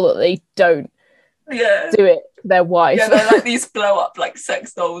make sure that they don't do it to their wife. Yeah, they're like these blow up like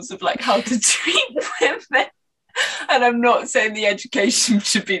sex dolls of like how to treat women. And I'm not saying the education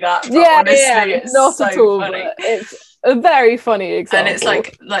should be that, but honestly, it's not so at all, funny. It's a very funny example. And it's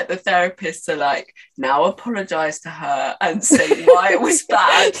like the therapists are like, now apologise to her and say why it was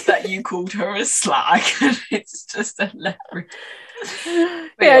bad that you called her a slag. And it's just hilarious.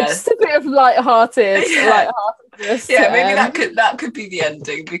 Just a bit of light-hearted. Yeah, maybe that could be the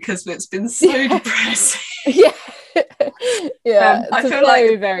ending, because it's been so depressing. I feel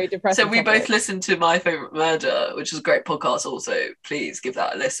very, very depressing. So we both listened to My Favourite Murder, which is a great podcast also. Please give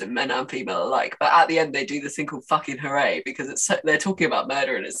that a listen, men and female alike. But at the end they do this thing called fucking hooray, because they're talking about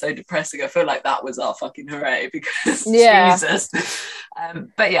murder and it's so depressing. I feel like that was our fucking hooray, because Jesus.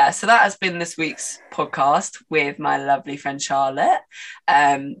 But yeah, so that has been this week's podcast with my lovely friend Charlotte.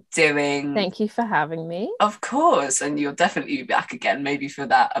 Thank you for having me. Of course, and you'll definitely be back again, maybe for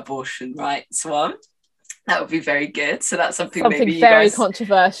that abortion rights one. That would be very good. So that's something maybe very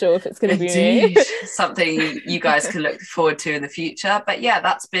controversial, if it's going to be me. Something you guys can look forward to in the future. But yeah,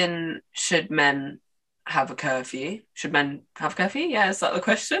 that's been Should Men Have a Curfew? Should men have a curfew? Yeah, is that the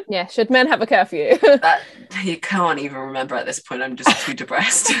question? Yeah, should men have a curfew? That you can't even remember at this point. I'm just too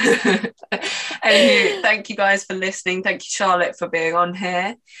depressed. Anywho, thank you guys for listening. Thank you, Charlotte, for being on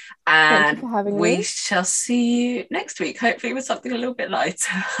here. And thank you for having we me. shall see you next week, hopefully with something a little bit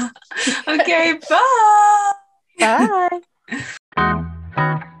lighter. Okay, bye. Bye.